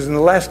 churches in the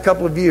last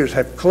couple of years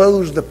have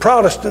closed. The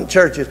Protestant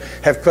churches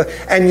have closed.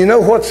 And you know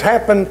what's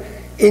happened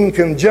in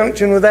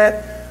conjunction with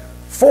that?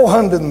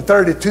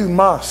 432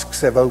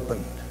 mosques have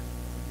opened.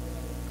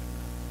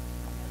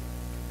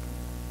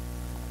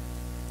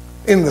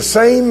 In the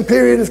same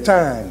period of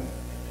time.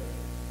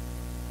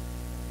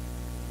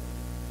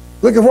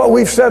 Look at what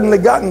we've suddenly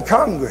got in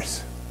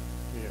Congress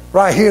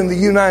right here in the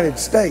United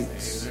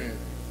States.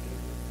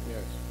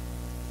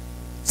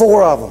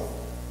 4 of them.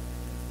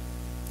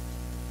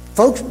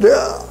 Folks,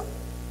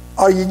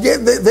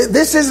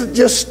 this isn't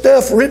just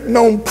stuff written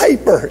on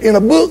paper in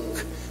a book.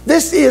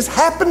 This is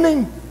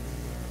happening.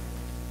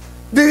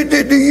 Do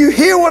you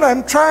hear what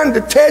I'm trying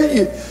to tell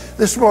you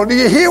this morning?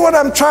 Do you hear what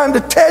I'm trying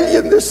to tell you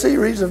in this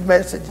series of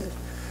messages?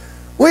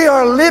 We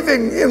are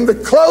living in the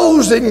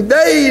closing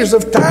days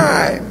of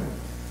time.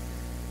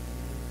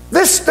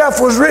 This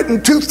stuff was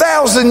written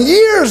 2,000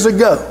 years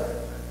ago.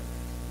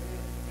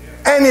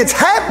 And it's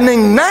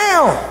happening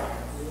now.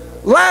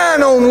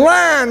 Line on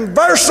line,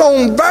 verse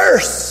on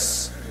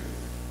verse.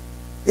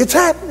 It's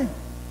happening.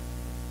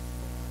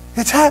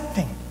 It's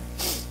happening.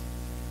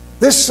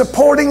 This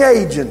supporting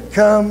agent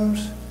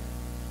comes,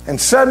 and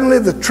suddenly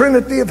the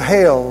trinity of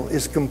hell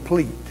is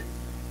complete.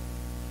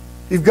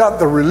 You've got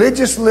the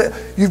religious,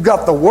 you've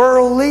got the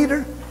world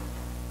leader,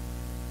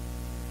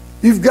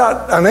 you've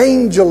got an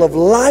angel of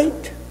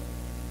light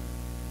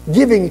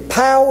giving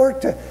power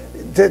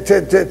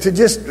to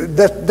just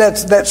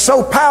that's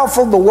so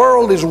powerful the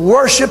world is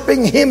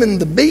worshiping him and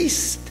the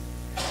beast.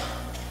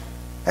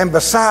 And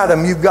beside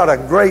him you've got a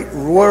great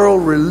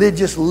world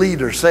religious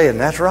leader saying,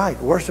 that's right,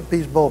 worship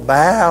these boys,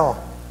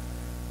 bow.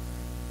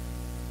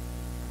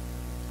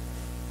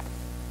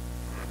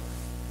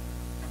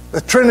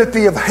 The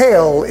trinity of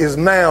hell is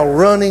now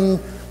running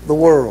the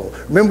world.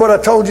 Remember what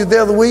I told you the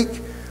other week?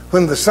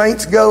 When the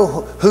saints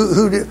go,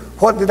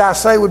 what did I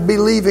say would be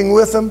leaving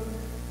with them?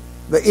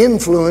 The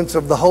influence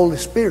of the Holy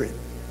Spirit.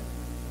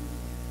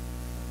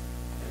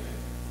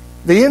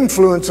 The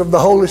influence of the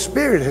Holy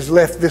Spirit has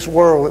left this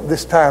world at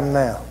this time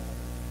now.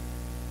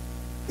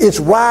 It's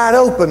wide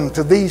open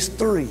to these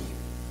 3.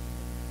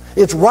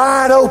 It's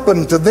wide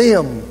open to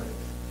them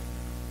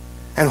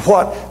and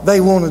what they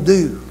want to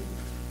do.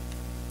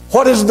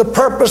 What is the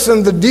purpose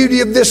and the duty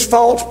of this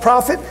false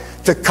prophet?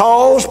 To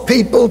cause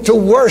people to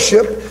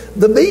worship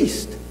the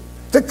beast.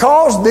 To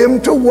cause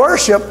them to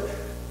worship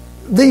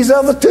these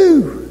other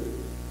 2.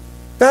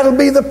 That'll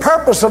be the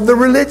purpose of the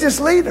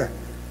religious leader.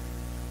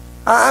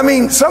 I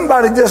mean,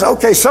 somebody like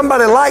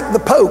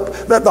the Pope,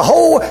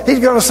 he's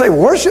going to say,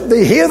 worship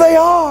thee. Here they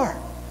are.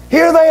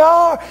 Here they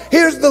are.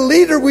 Here's the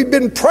leader we've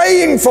been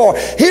praying for.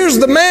 Here's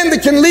the man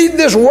that can lead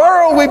this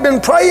world we've been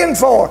praying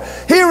for.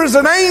 Here is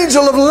an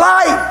angel of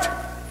light.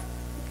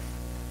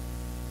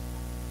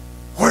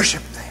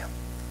 Worship them.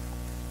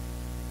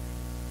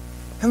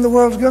 And the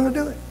world's going to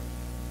do it.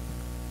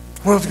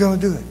 The world's going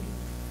to do it.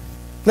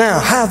 Now,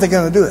 how are they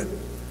going to do it?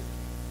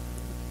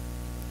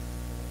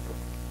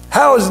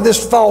 How is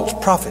this false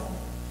prophet?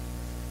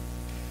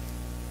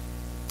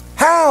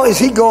 How is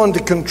he going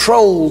to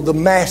control the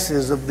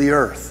masses of the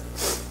earth?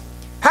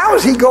 How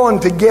is he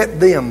going to get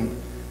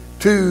them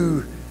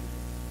to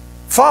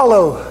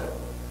follow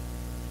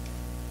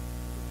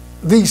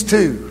these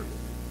 2?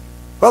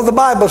 Well, the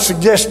Bible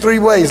suggests 3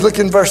 ways. Look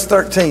in verse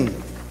 13.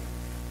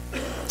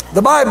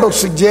 The Bible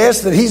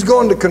suggests that he's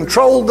going to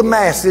control the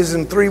masses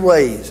in 3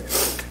 ways.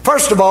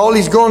 First of all,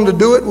 he's going to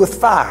do it with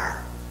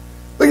fire.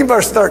 Look in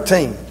verse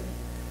 13.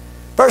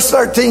 Verse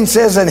 13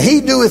 says, and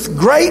he doeth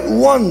great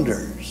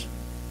wonders.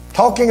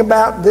 Talking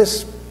about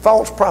this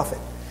false prophet.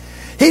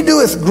 He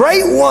doeth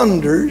great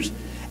wonders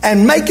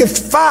and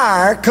maketh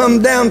fire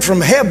come down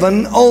from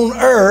heaven on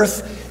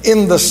earth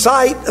in the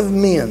sight of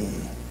men.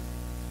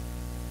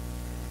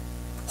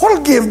 What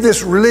will give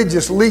this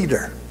religious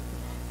leader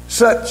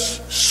such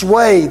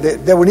sway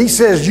that when he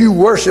says you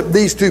worship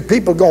these two,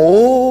 people go,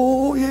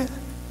 oh yeah.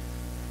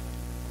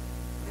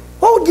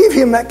 What would give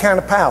him that kind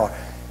of power?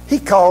 He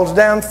calls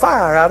down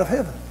fire out of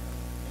heaven.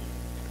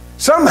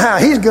 Somehow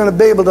he's going to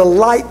be able to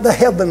light the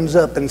heavens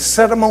up and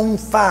set them on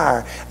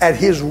fire at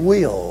his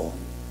will.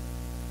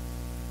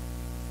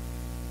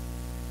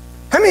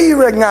 How many of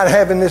you reckon I'd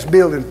have in this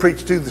building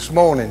preached to this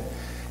morning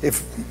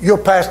if your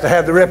pastor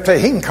had the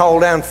reputation? He can call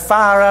down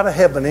fire out of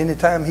heaven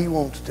anytime he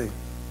wants to.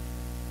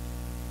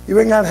 You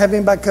reckon I'd have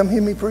anybody come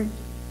hear me preach?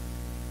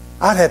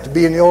 I'd have to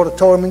be in the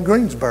auditorium in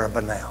Greensboro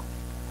by now.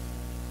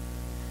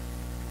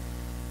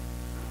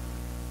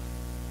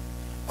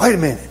 Wait a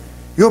minute.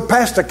 Your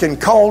pastor can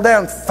call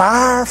down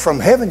fire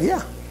from heaven?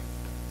 Yeah.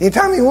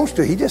 Anytime he wants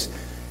to. He just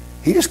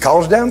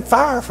calls down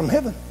fire from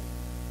heaven.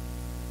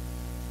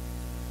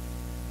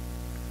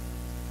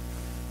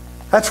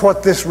 That's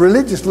what this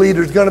religious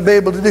leader is going to be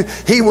able to do.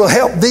 He will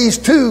help these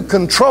two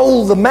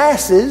control the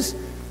masses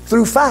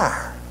through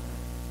fire.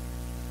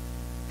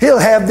 He'll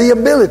have the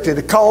ability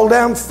to call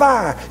down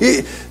fire. You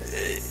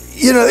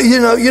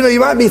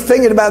might be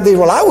thinking about these.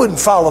 Well, I wouldn't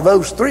follow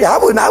those three. I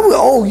would.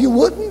 Oh, you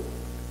wouldn't?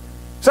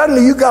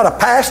 Suddenly you got a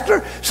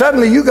pastor.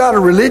 Suddenly you got a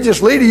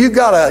religious leader. You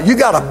got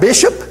a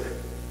bishop.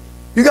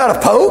 You got a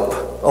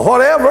pope or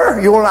whatever.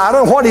 I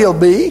don't know what he'll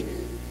be,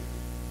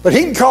 but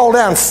he can call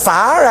down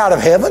fire out of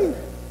heaven.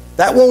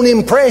 That won't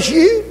impress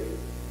you.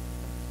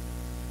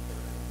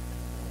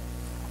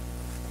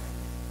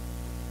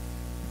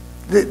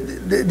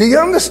 Do you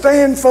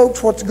understand,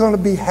 folks, what's going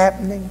to be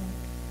happening?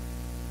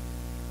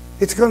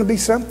 It's going to be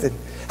something.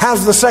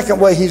 How's the second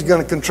way he's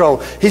going to control?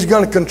 He's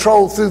going to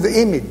control through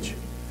the image.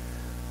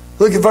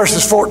 Look at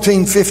verses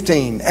 14,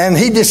 15. And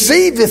he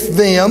deceiveth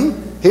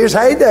them. Here's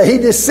how he does. He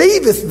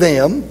deceiveth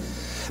them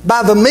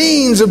by the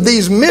means of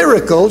these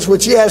miracles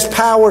which he has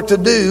power to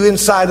do in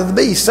sight of the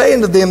beast,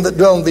 saying to them that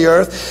dwell on the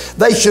earth,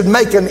 they should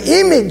make an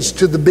image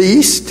to the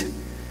beast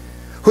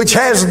which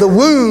has the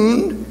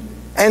wound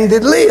and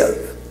did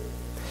live.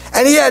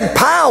 And he had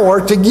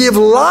power to give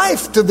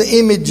life to the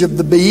image of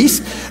the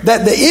beast,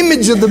 that the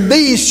image of the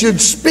beast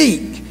should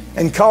speak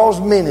and cause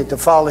many to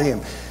follow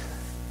him.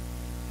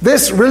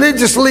 This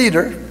religious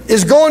leader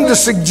is going to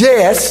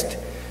suggest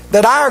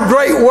that our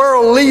great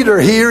world leader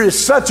here is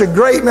such a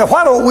great man.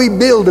 Why don't we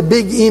build a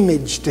big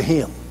image to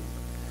him?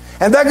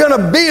 And they're going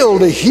to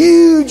build a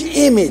huge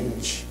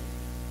image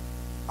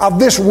of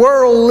this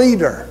world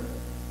leader.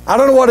 I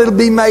don't know what it'll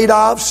be made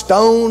of,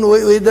 stone.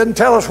 It doesn't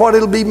tell us what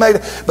it'll be made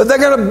of. But they're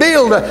going to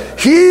build a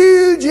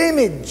huge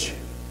image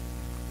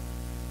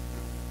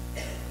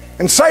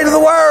and say to the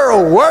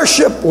world,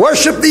 worship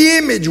the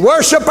image,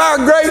 worship our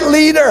great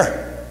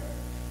leader.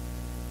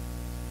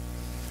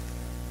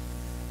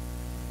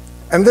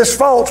 And this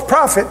false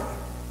prophet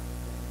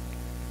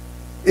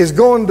is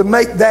going to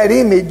make that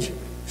image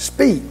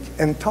speak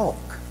and talk.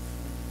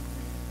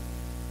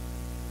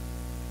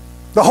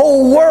 The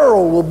whole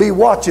world will be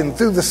watching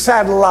through the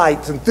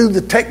satellites and through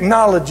the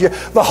technology.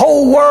 The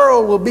whole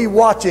world will be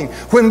watching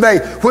when they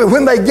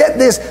get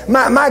this.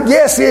 My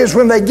guess is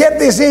when they get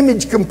this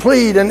image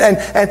complete and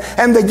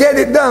they get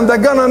it done, they're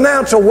going to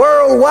announce a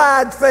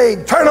worldwide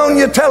thing. Turn on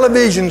your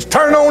televisions.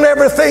 Turn on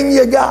everything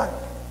you got.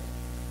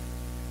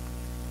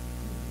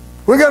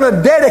 We're going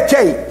to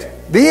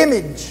dedicate the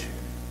image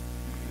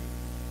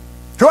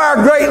to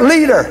our great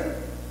leader.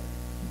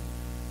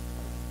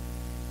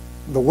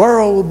 The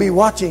world will be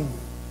watching.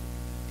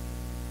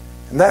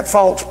 And that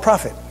false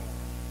prophet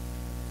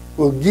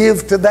will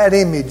give to that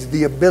image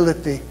the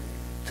ability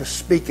to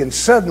speak. And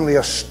suddenly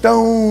a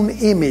stone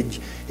image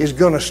is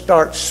going to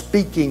start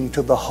speaking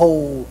to the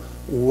whole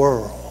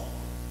world.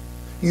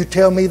 You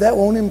tell me that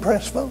won't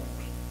impress folks?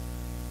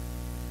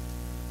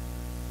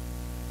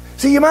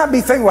 See, you might be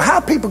thinking, well, how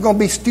are people going to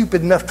be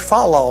stupid enough to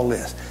follow all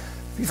this?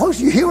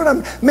 Folks, you hear what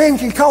I'm... Man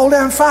can call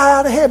down fire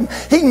out of heaven.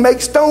 He can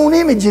make stone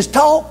images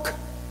talk.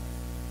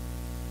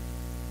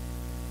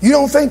 You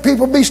don't think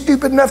people will be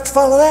stupid enough to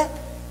follow that?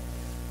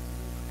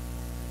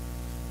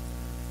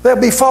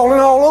 They'll be falling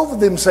all over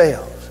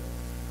themselves.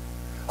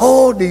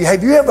 Oh,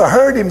 have you ever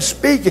heard him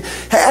speak?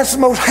 That's the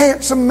most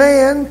handsome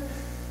man.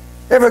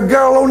 Every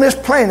girl on this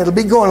planet will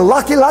be going,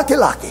 lucky, lucky,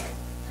 lucky.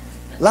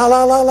 La,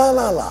 la, la, la,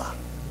 la, la.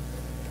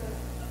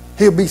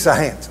 He'll be so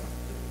handsome.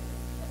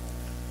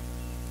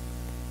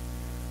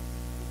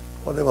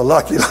 Whatever,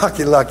 lucky,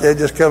 lucky, lucky. That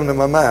just come to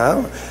my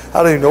mind.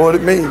 I don't even know what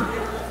it means.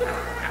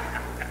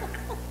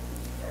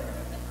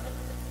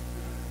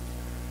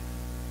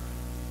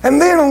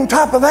 And then on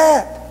top of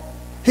that,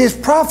 his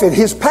prophet,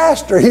 his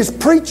pastor, his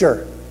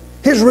preacher,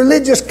 his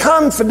religious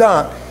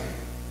confidant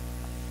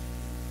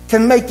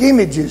can make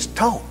images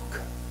talk.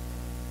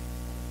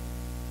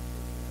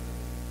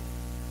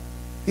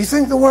 You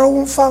think the world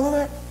won't follow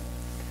that?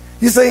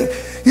 You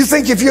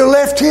think if you're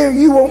left here,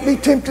 you won't be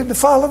tempted to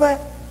follow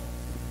that?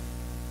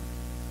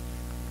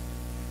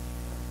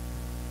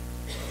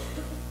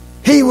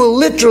 He will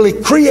literally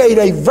create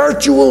a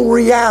virtual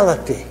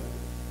reality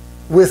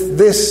with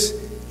this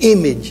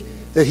image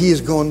that he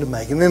is going to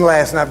make. And then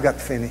last, and I've got to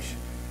finish,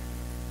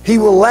 he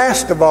will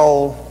last of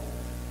all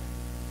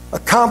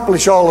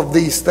accomplish all of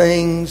these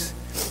things,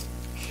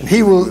 and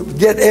he will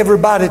get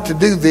everybody to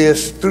do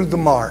this through the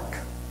mark.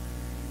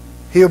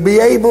 He'll be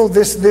able,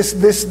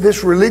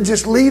 this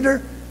religious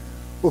leader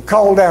will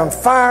call down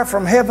fire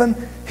from heaven.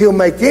 He'll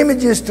make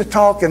images to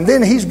talk, and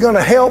then he's going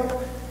to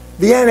help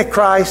the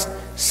Antichrist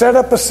set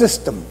up a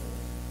system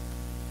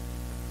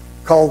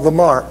called the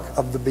mark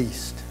of the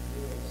beast.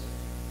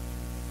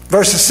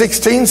 Verses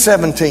 16,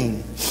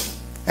 17.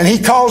 And he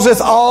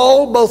causeth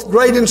all, both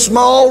great and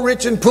small,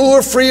 rich and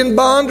poor, free and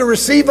bond, to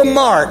receive a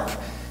mark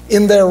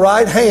in their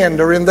right hand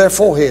or in their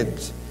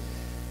foreheads,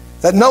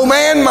 that no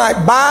man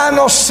might buy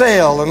nor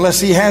sell unless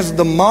he has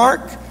the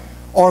mark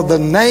or the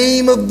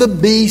name of the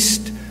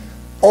beast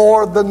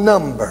or the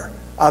number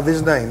of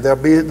his name.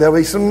 There'll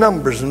be some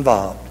numbers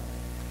involved.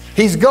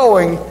 He's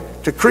going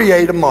to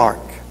create a mark.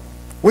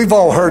 We've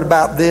all heard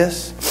about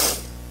this.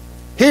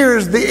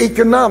 Here's the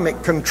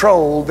economic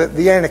control that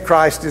the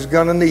Antichrist is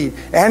going to need.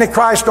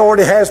 Antichrist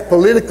already has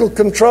political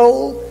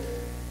control.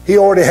 He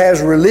already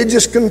has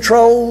religious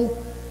control.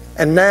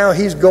 And now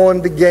he's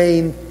going to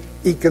gain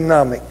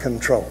economic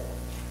control.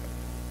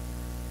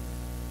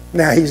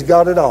 Now he's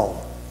got it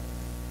all.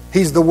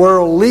 He's the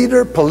world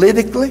leader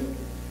politically.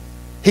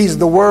 He's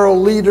the world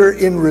leader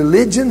in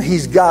religion.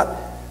 He's got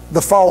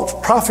the false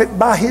prophet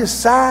by his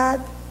side,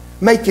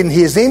 making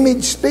his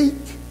image speak.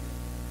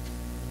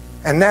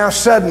 And now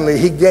suddenly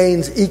he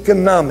gains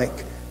economic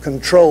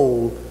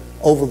control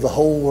over the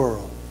whole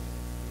world.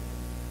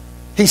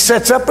 He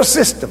sets up a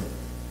system.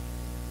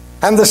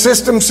 And the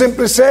system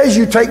simply says,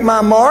 you take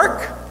my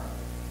mark,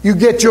 you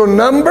get your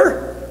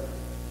number,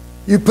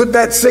 you put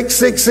that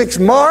 666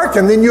 mark,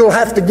 and then you'll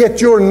have to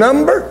get your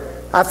number.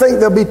 I think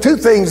there'll be two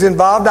things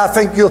involved. I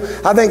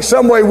think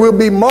some way we'll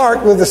be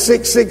marked with a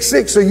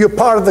 666, so you're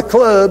part of the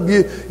club.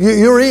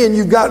 You're in.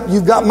 You've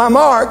got my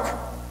mark.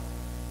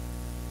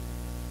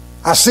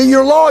 I see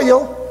you're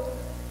loyal.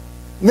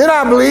 And then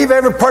I believe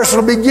every person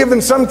will be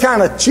given some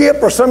kind of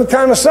chip or some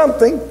kind of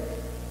something.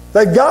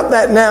 They've got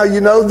that now,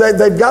 you know.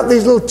 They've got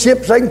these little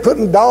chips they can put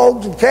in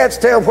dogs and cats'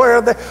 tail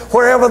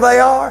wherever they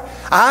are.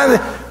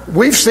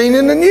 We've seen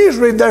in the news,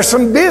 there's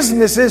some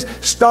businesses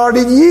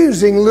started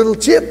using little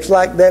chips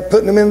like that,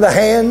 putting them in the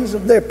hands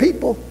of their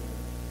people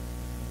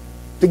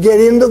to get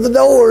into the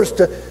doors.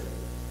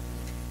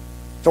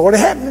 It's already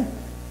happening.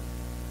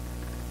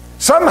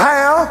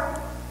 Somehow,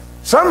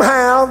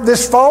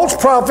 this false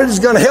prophet is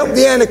going to help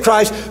the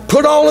Antichrist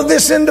put all of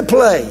this into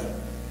play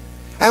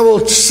and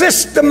will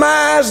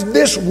systemize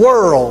this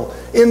world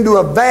into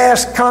a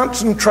vast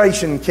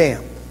concentration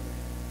camp.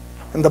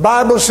 And the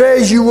Bible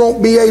says you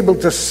won't be able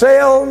to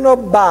sell nor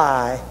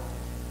buy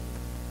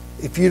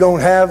if you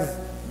don't have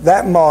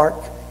that mark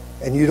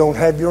and you don't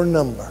have your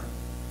number.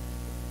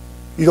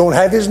 You don't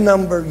have his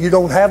number, you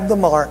don't have the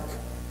mark.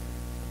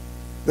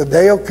 The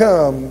day will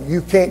come,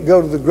 you can't go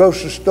to the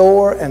grocery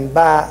store and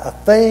buy a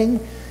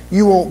thing.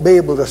 You won't be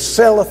able to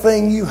sell a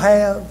thing you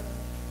have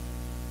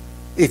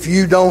if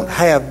you don't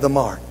have the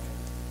mark.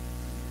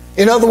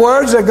 In other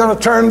words, they're going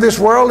to turn this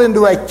world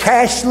into a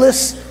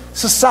cashless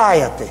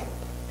society.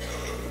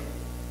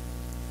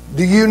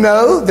 Do you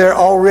know they're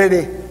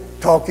already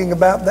talking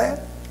about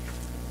that?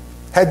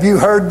 Have you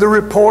heard the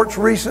reports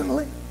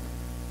recently?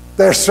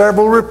 There are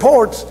several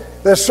reports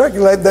that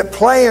circulate that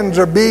plans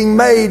are being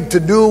made to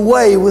do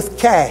away with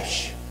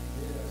cash.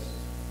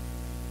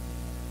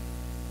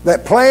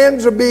 That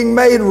plans are being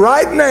made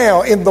right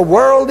now in the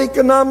world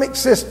economic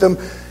system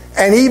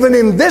and even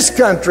in this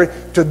country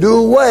to do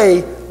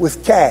away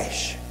with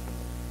cash.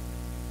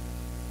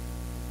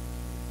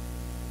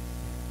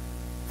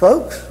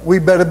 Folks, we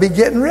better be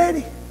getting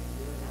ready.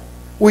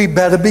 We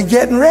better be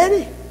getting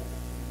ready.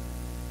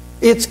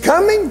 It's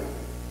coming.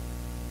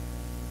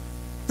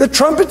 The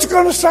trumpet's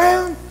going to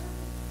sound.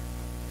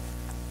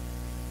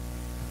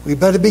 We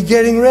better be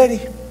getting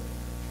ready.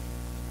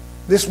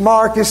 This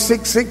mark is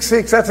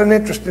 666. That's an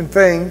interesting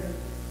thing.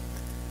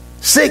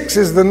 6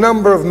 is the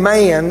number of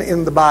man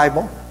in the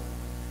Bible.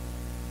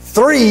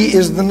 3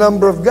 is the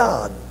number of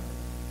God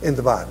in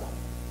the Bible.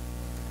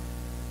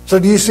 So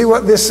do you see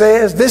what this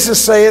says? This is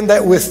saying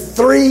that with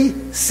 3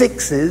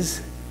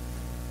 6s,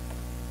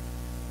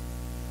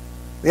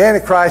 the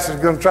Antichrist is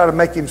going to try to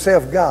make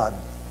himself God.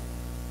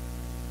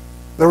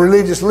 The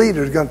religious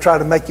leader is going to try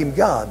to make him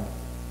God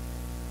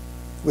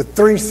with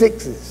 3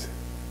 6s.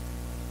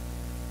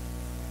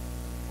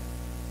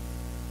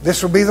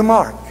 This will be the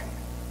mark.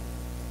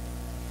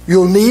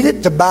 You'll need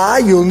it to buy.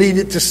 You'll need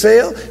it to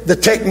sell. The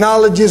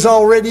technology is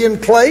already in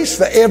place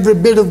for every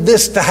bit of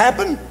this to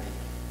happen.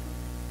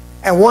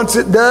 And once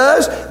it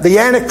does, the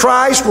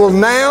Antichrist will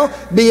now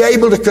be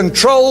able to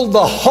control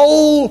the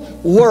whole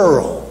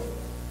world.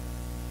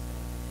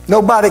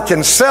 Nobody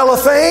can sell a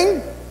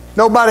thing.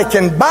 Nobody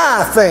can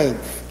buy a thing.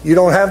 You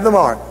don't have the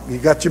mark. You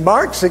got your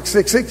mark,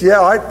 666. Yeah,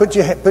 all right, put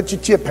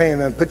your chip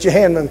hand on. Put your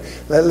hand on.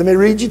 Let me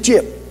read your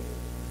chip.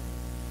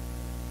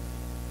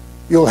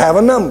 You'll have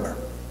a number.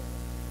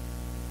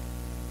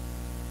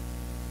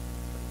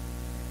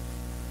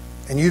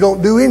 And you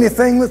don't do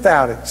anything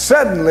without it.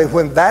 Suddenly,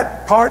 when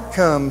that part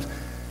comes,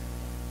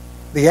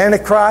 the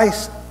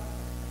Antichrist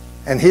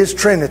and his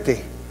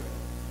Trinity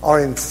are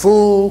in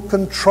full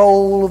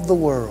control of the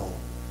world,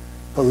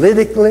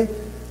 politically,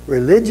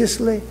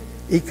 religiously,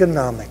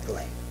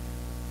 economically.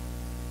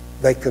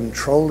 They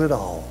control it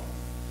all.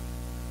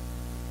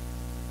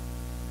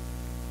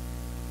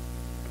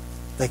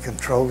 They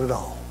control it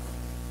all.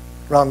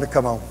 Rhonda,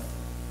 come on.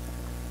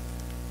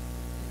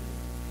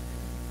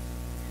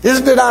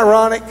 Isn't it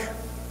ironic?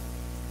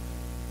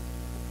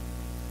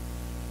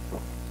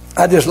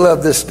 I just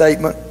love this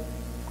statement.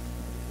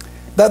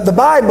 That the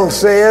Bible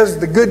says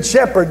the Good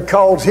Shepherd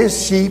calls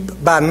his sheep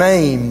by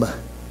name.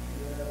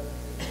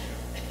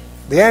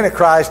 The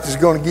Antichrist is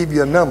going to give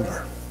you a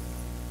number.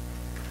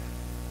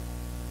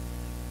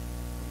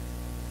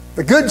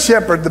 The Good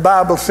Shepherd, the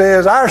Bible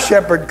says, our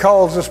shepherd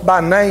calls us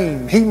by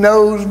name. He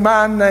knows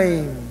my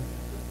name.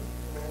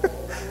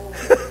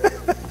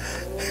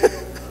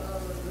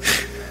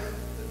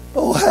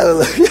 Oh,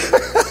 hallelujah.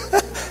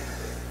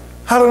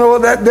 I don't know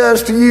what that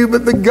does to you,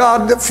 but the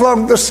God that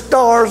flung the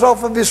stars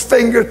off of his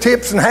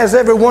fingertips and has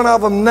every one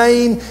of them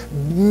named,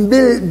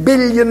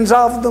 billions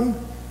of them,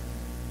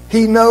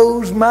 he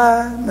knows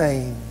my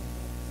name.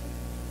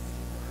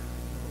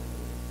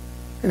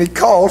 And he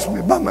calls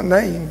me by my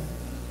name.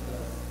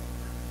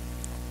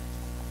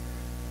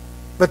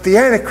 But the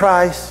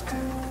Antichrist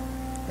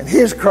and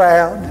his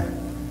crowd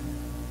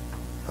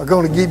are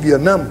going to give you a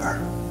number.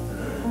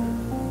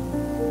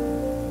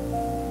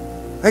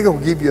 They're going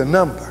to give you a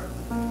number.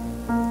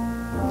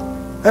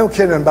 They don't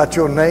care nothing about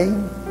your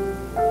name.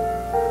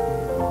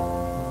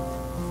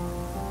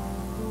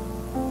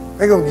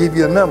 They're going to give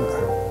you a number.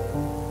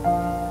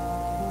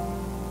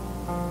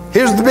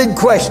 Here's the big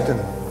question.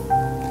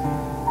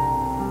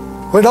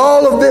 When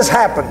all of this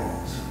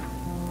happens,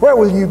 where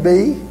will you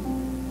be?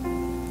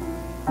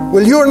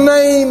 Will your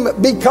name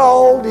be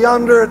called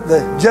yonder at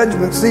the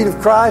judgment seat of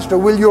Christ, or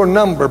will your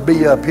number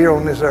be up here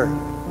on this earth?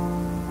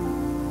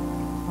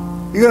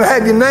 You're going to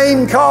have your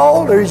name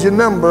called, or is your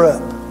number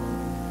up?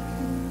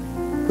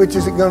 Which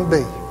is it going to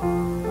be?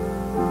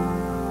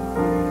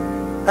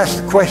 That's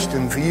the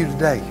question for you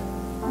today.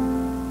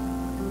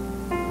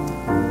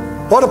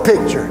 What a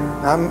picture.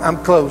 I'm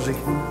closing.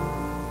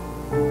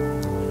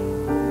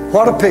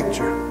 What a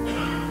picture.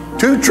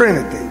 Two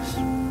Trinities.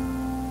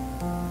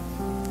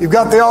 You've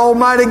got the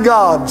Almighty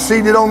God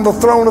seated on the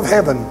throne of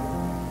heaven.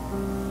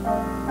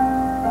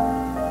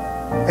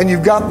 And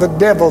you've got the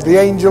devil, the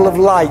angel of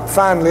light,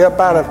 finally up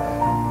out of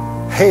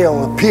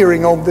hell,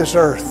 appearing on this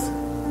earth.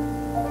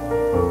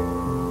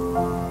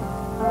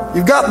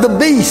 You've got the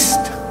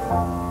beast,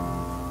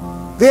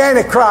 the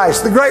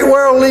Antichrist, the great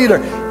world leader.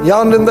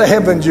 Yonder in the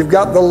heavens, you've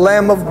got the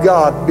Lamb of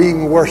God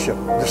being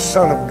worshipped, the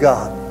Son of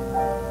God.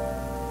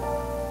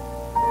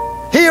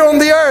 Here on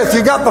the earth,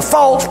 you've got the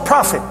false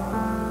prophet,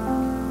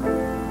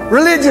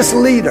 religious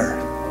leader.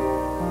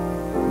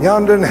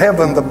 Yonder in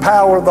heaven, the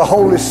power of the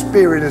Holy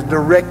Spirit is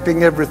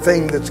directing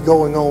everything that's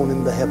going on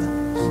in the heavens.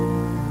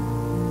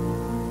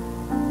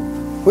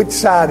 Which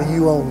side are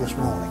you on this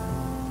morning?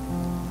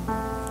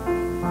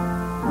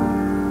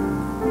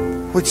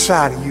 Which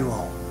side are you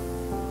on?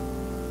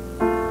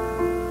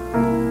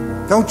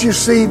 Don't you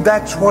see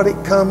that's what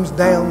it comes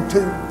down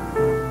to?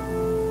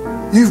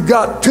 You've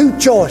got two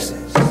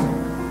choices.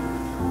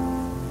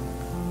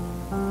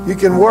 You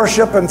can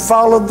worship and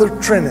follow the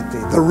Trinity,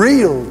 the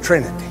real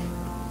Trinity.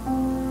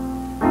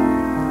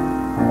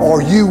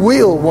 Or you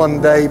will one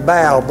day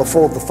bow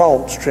before the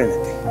false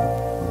Trinity.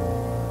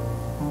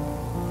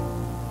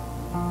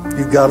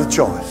 You've got a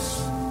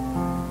choice.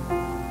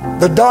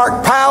 The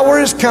dark power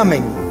is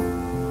coming.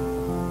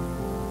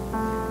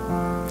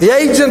 The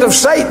agent of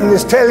Satan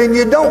is telling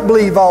you, don't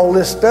believe all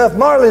this stuff.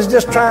 Marley's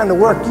just trying to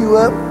work you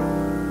up.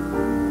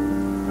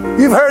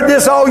 You've heard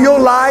this all your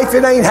life.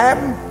 It ain't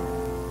happened.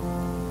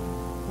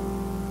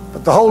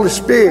 But the Holy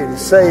Spirit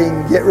is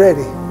saying, get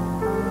ready.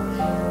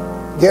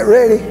 Get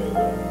ready.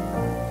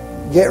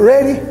 Get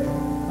ready.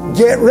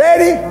 Get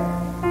ready.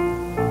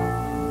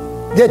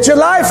 Get your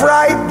life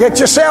right. Get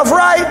yourself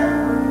right.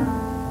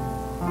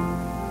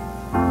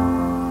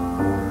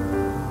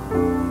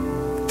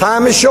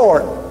 Time is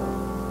short.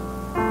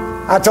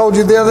 I told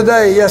you the other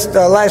day,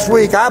 last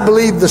week, I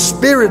believe the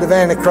spirit of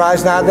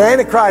Antichrist. Now, the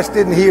Antichrist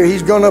isn't here.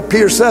 He's going to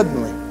appear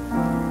suddenly.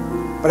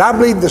 But I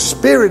believe the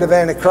spirit of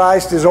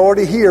Antichrist is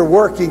already here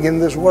working in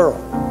this world.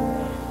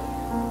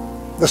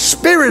 The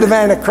spirit of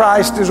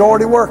Antichrist is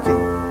already working.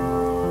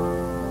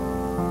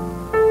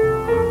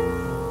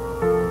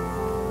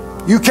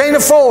 You can't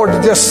afford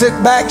to just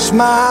sit back,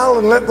 smile,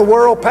 and let the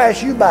world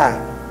pass you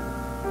by.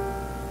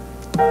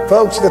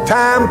 Folks, the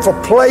time for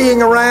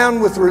playing around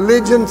with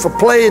religion, for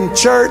playing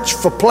church,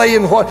 for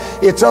playing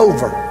it's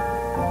over.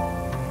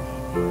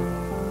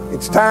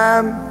 It's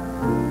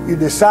time you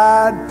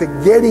decide to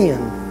get in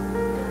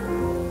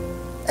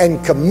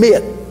and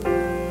commit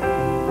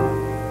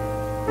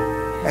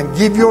and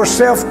give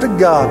yourself to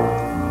God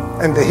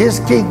and to His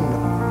kingdom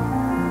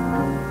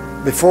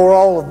before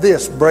all of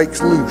this breaks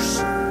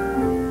loose.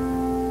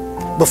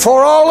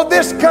 Before all of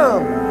this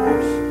comes,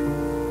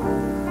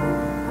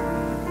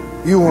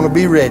 you want to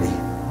be ready.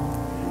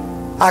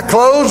 I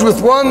close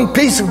with one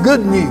piece of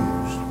good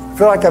news.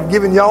 feel like I've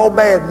given you all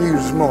bad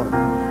news this morning.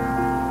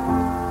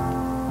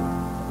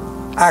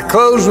 I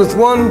close with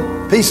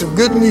one piece of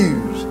good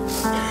news.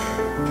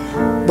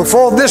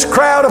 Before this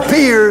crowd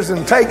appears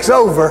and takes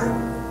over,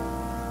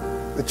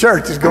 the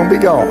church is going to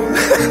be gone.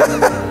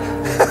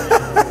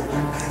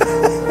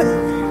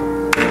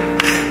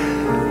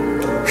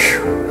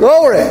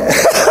 Glory.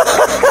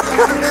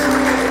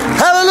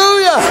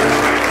 Hallelujah.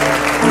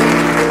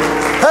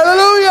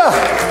 Hallelujah.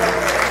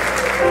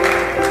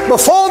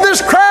 Before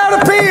this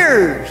crowd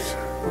appears,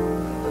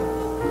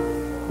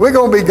 we're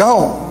going to be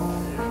gone.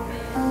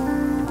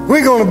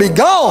 We're going to be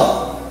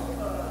gone.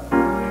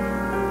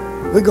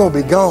 We're going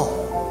to be gone.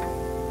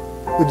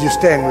 Would you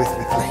stand with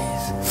me,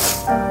 please?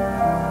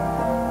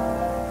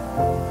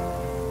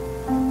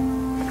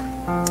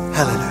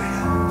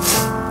 Hallelujah.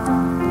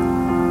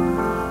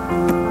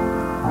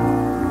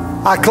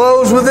 I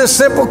close with this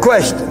simple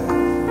question.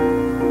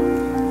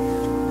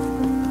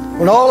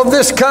 When all of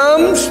this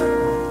comes,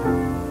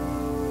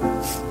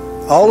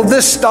 all of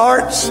this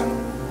starts,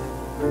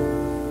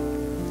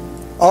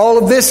 all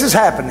of this is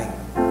happening,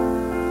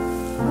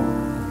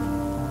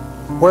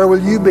 where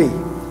will you be?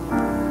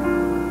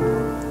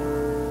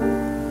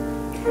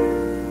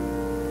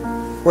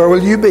 Where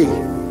will you be?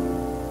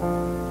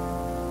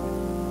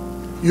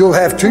 You'll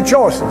have two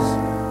choices.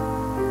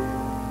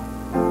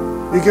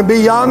 You can be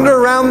yonder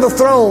around the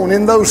throne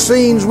in those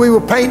scenes we were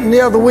painting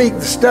the other week,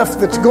 the stuff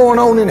that's going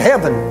on in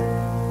heaven.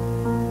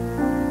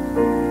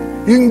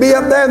 You can be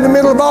up there in the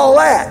middle of all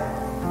that.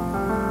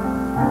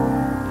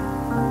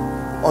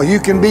 Or you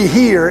can be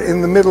here in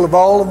the middle of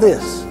all of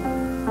this.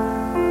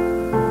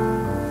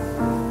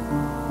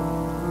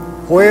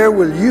 Where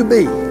will you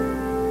be?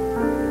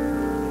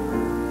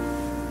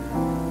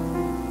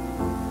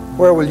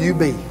 Where will you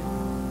be?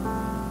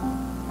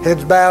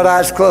 Heads bowed,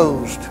 eyes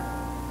closed.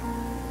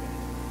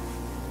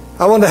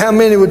 I wonder how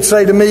many would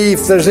say to me,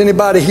 if there's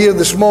anybody here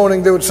this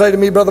morning that would say to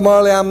me, Brother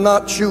Marley, I'm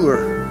not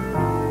sure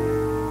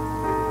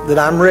that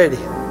I'm ready.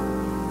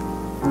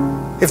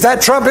 If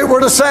that trumpet were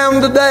to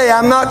sound today,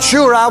 I'm not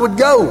sure I would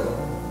go.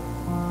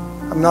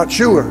 I'm not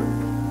sure.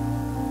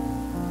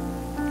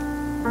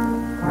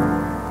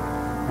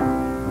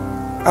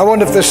 I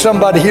wonder if there's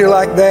somebody here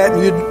like that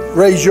and you'd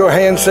raise your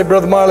hand and say,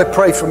 Brother Marley,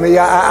 pray for me.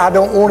 I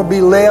don't want to be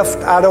left.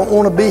 I don't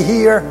want to be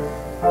here.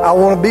 I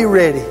want to be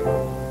ready.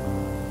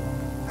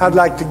 I'd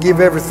like to give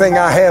everything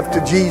I have to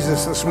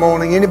Jesus this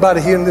morning. Anybody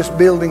here in this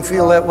building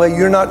feel that way?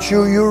 You're not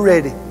sure you're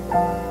ready,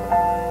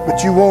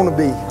 but you want to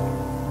be.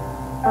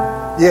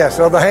 Yes,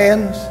 other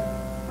hands.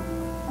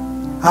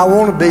 I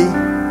want to be.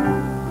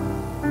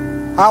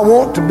 I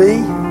want to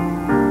be.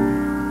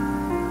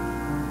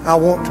 I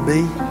want to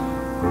be.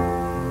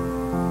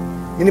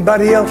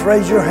 Anybody else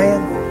raise your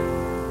hand?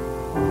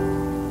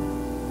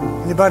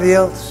 Anybody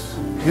else?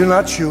 You're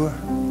not sure.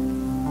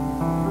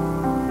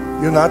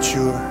 You're not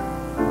sure.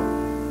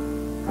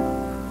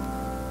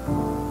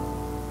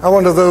 I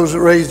wonder, those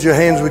that raised your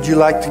hands, would you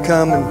like to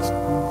come and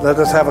let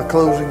us have a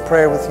closing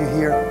prayer with you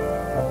here?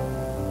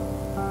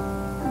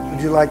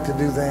 Would you like to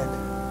do that?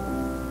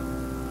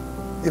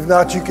 If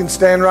not, you can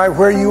stand right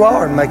where you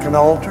are and make an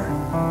altar.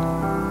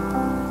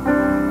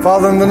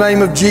 Father, in the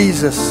name of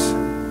Jesus,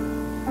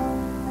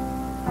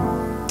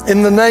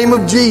 in the name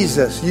of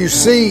Jesus, you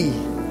see,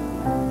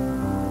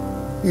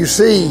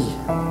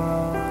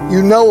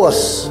 you know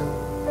us,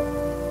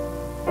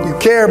 you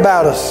care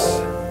about us.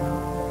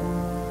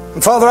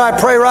 And Father, I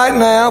pray right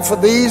now for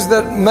these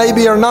that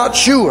maybe are not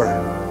sure.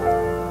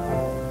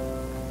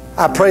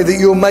 I pray that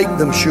you'll make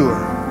them sure.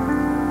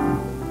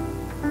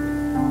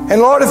 And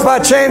Lord, if by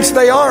chance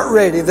they aren't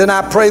ready, then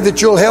I pray that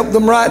you'll help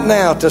them right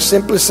now to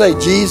simply say,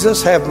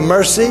 Jesus, have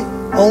mercy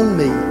on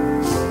me.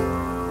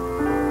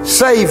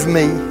 Save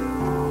me.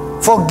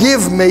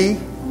 Forgive me.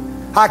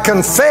 I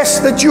confess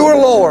that you are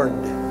Lord.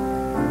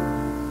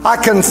 I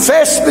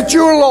confess that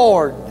you are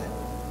Lord.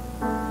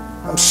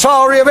 I'm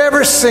sorry of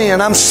every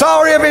sin. I'm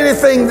sorry of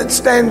anything that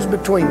stands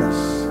between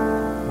us.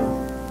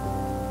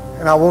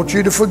 And I want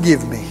you to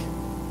forgive me.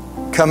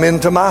 Come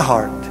into my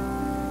heart.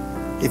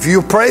 If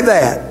you pray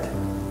that,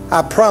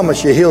 I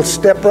promise you he'll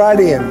step right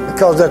in,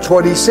 because that's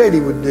what he said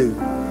he would do.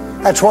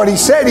 That's what he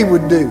said he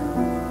would do.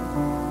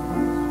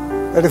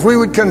 That if we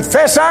would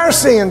confess our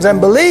sins and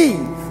believe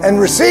and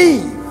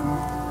receive,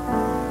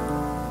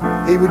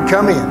 he would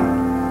come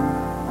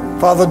in.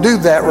 Father, do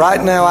that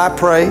right now, I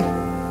pray.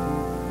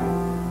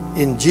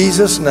 In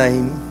Jesus'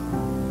 name.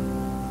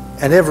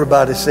 And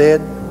everybody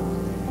said,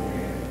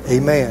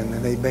 amen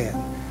and amen.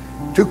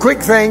 Two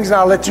quick things and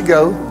I'll let you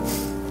go.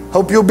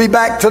 Hope you'll be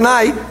back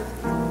tonight.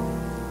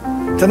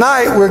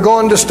 Tonight we're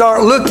going to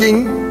start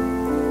looking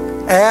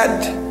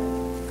at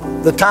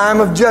the time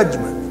of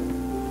judgment.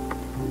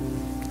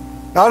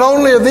 Not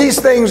only are these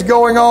things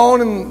going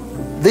on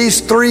and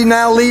these three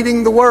now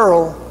leading the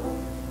world,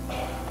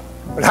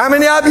 but how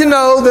many of you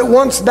know that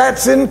once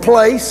that's in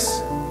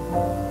place,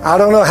 I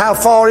don't know how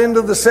far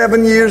into the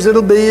 7 years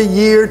it'll be, a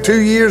year,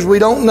 2 years, we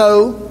don't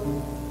know.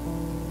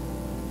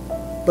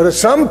 But at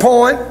some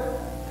point,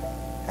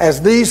 as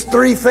these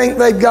three think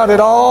they've got it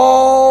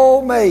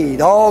all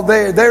made, all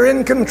there, they're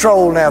in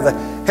control now. The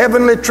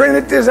heavenly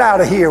Trinity is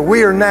out of here.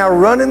 We are now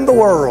running the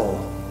world.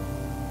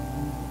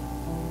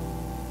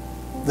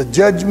 The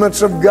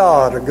judgments of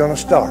God are going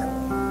to start.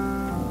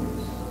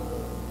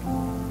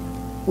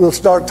 We'll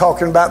start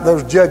talking about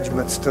those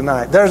judgments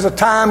tonight. There's a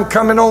time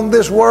coming on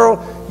this world,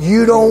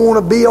 you don't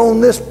want to be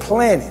on this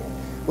planet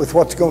with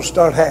what's going to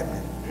start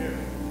happening.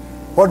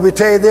 What did we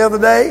tell you the other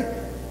day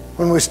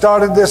when we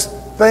started this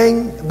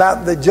thing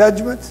about the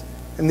judgments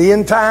and the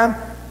end time?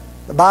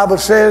 The Bible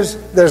says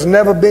there's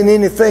never been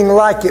anything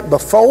like it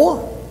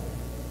before,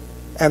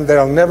 and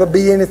there'll never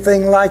be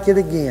anything like it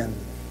again.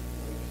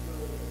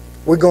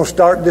 We're going to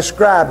start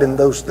describing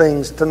those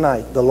things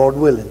tonight, the Lord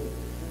willing.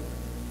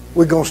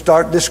 We're going to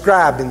start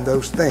describing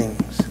those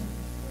things.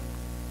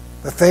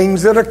 The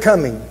things that are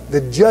coming,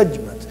 the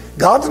judgments.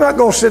 God's not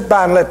going to sit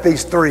by and let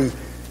these three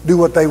do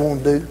what they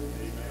want to do.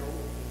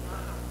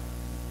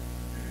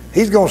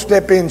 He's going to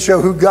step in and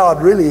show who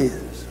God really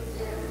is.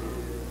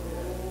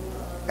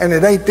 And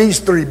it ain't these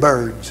three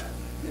birds.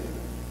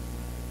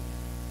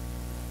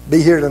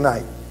 Be here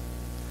tonight.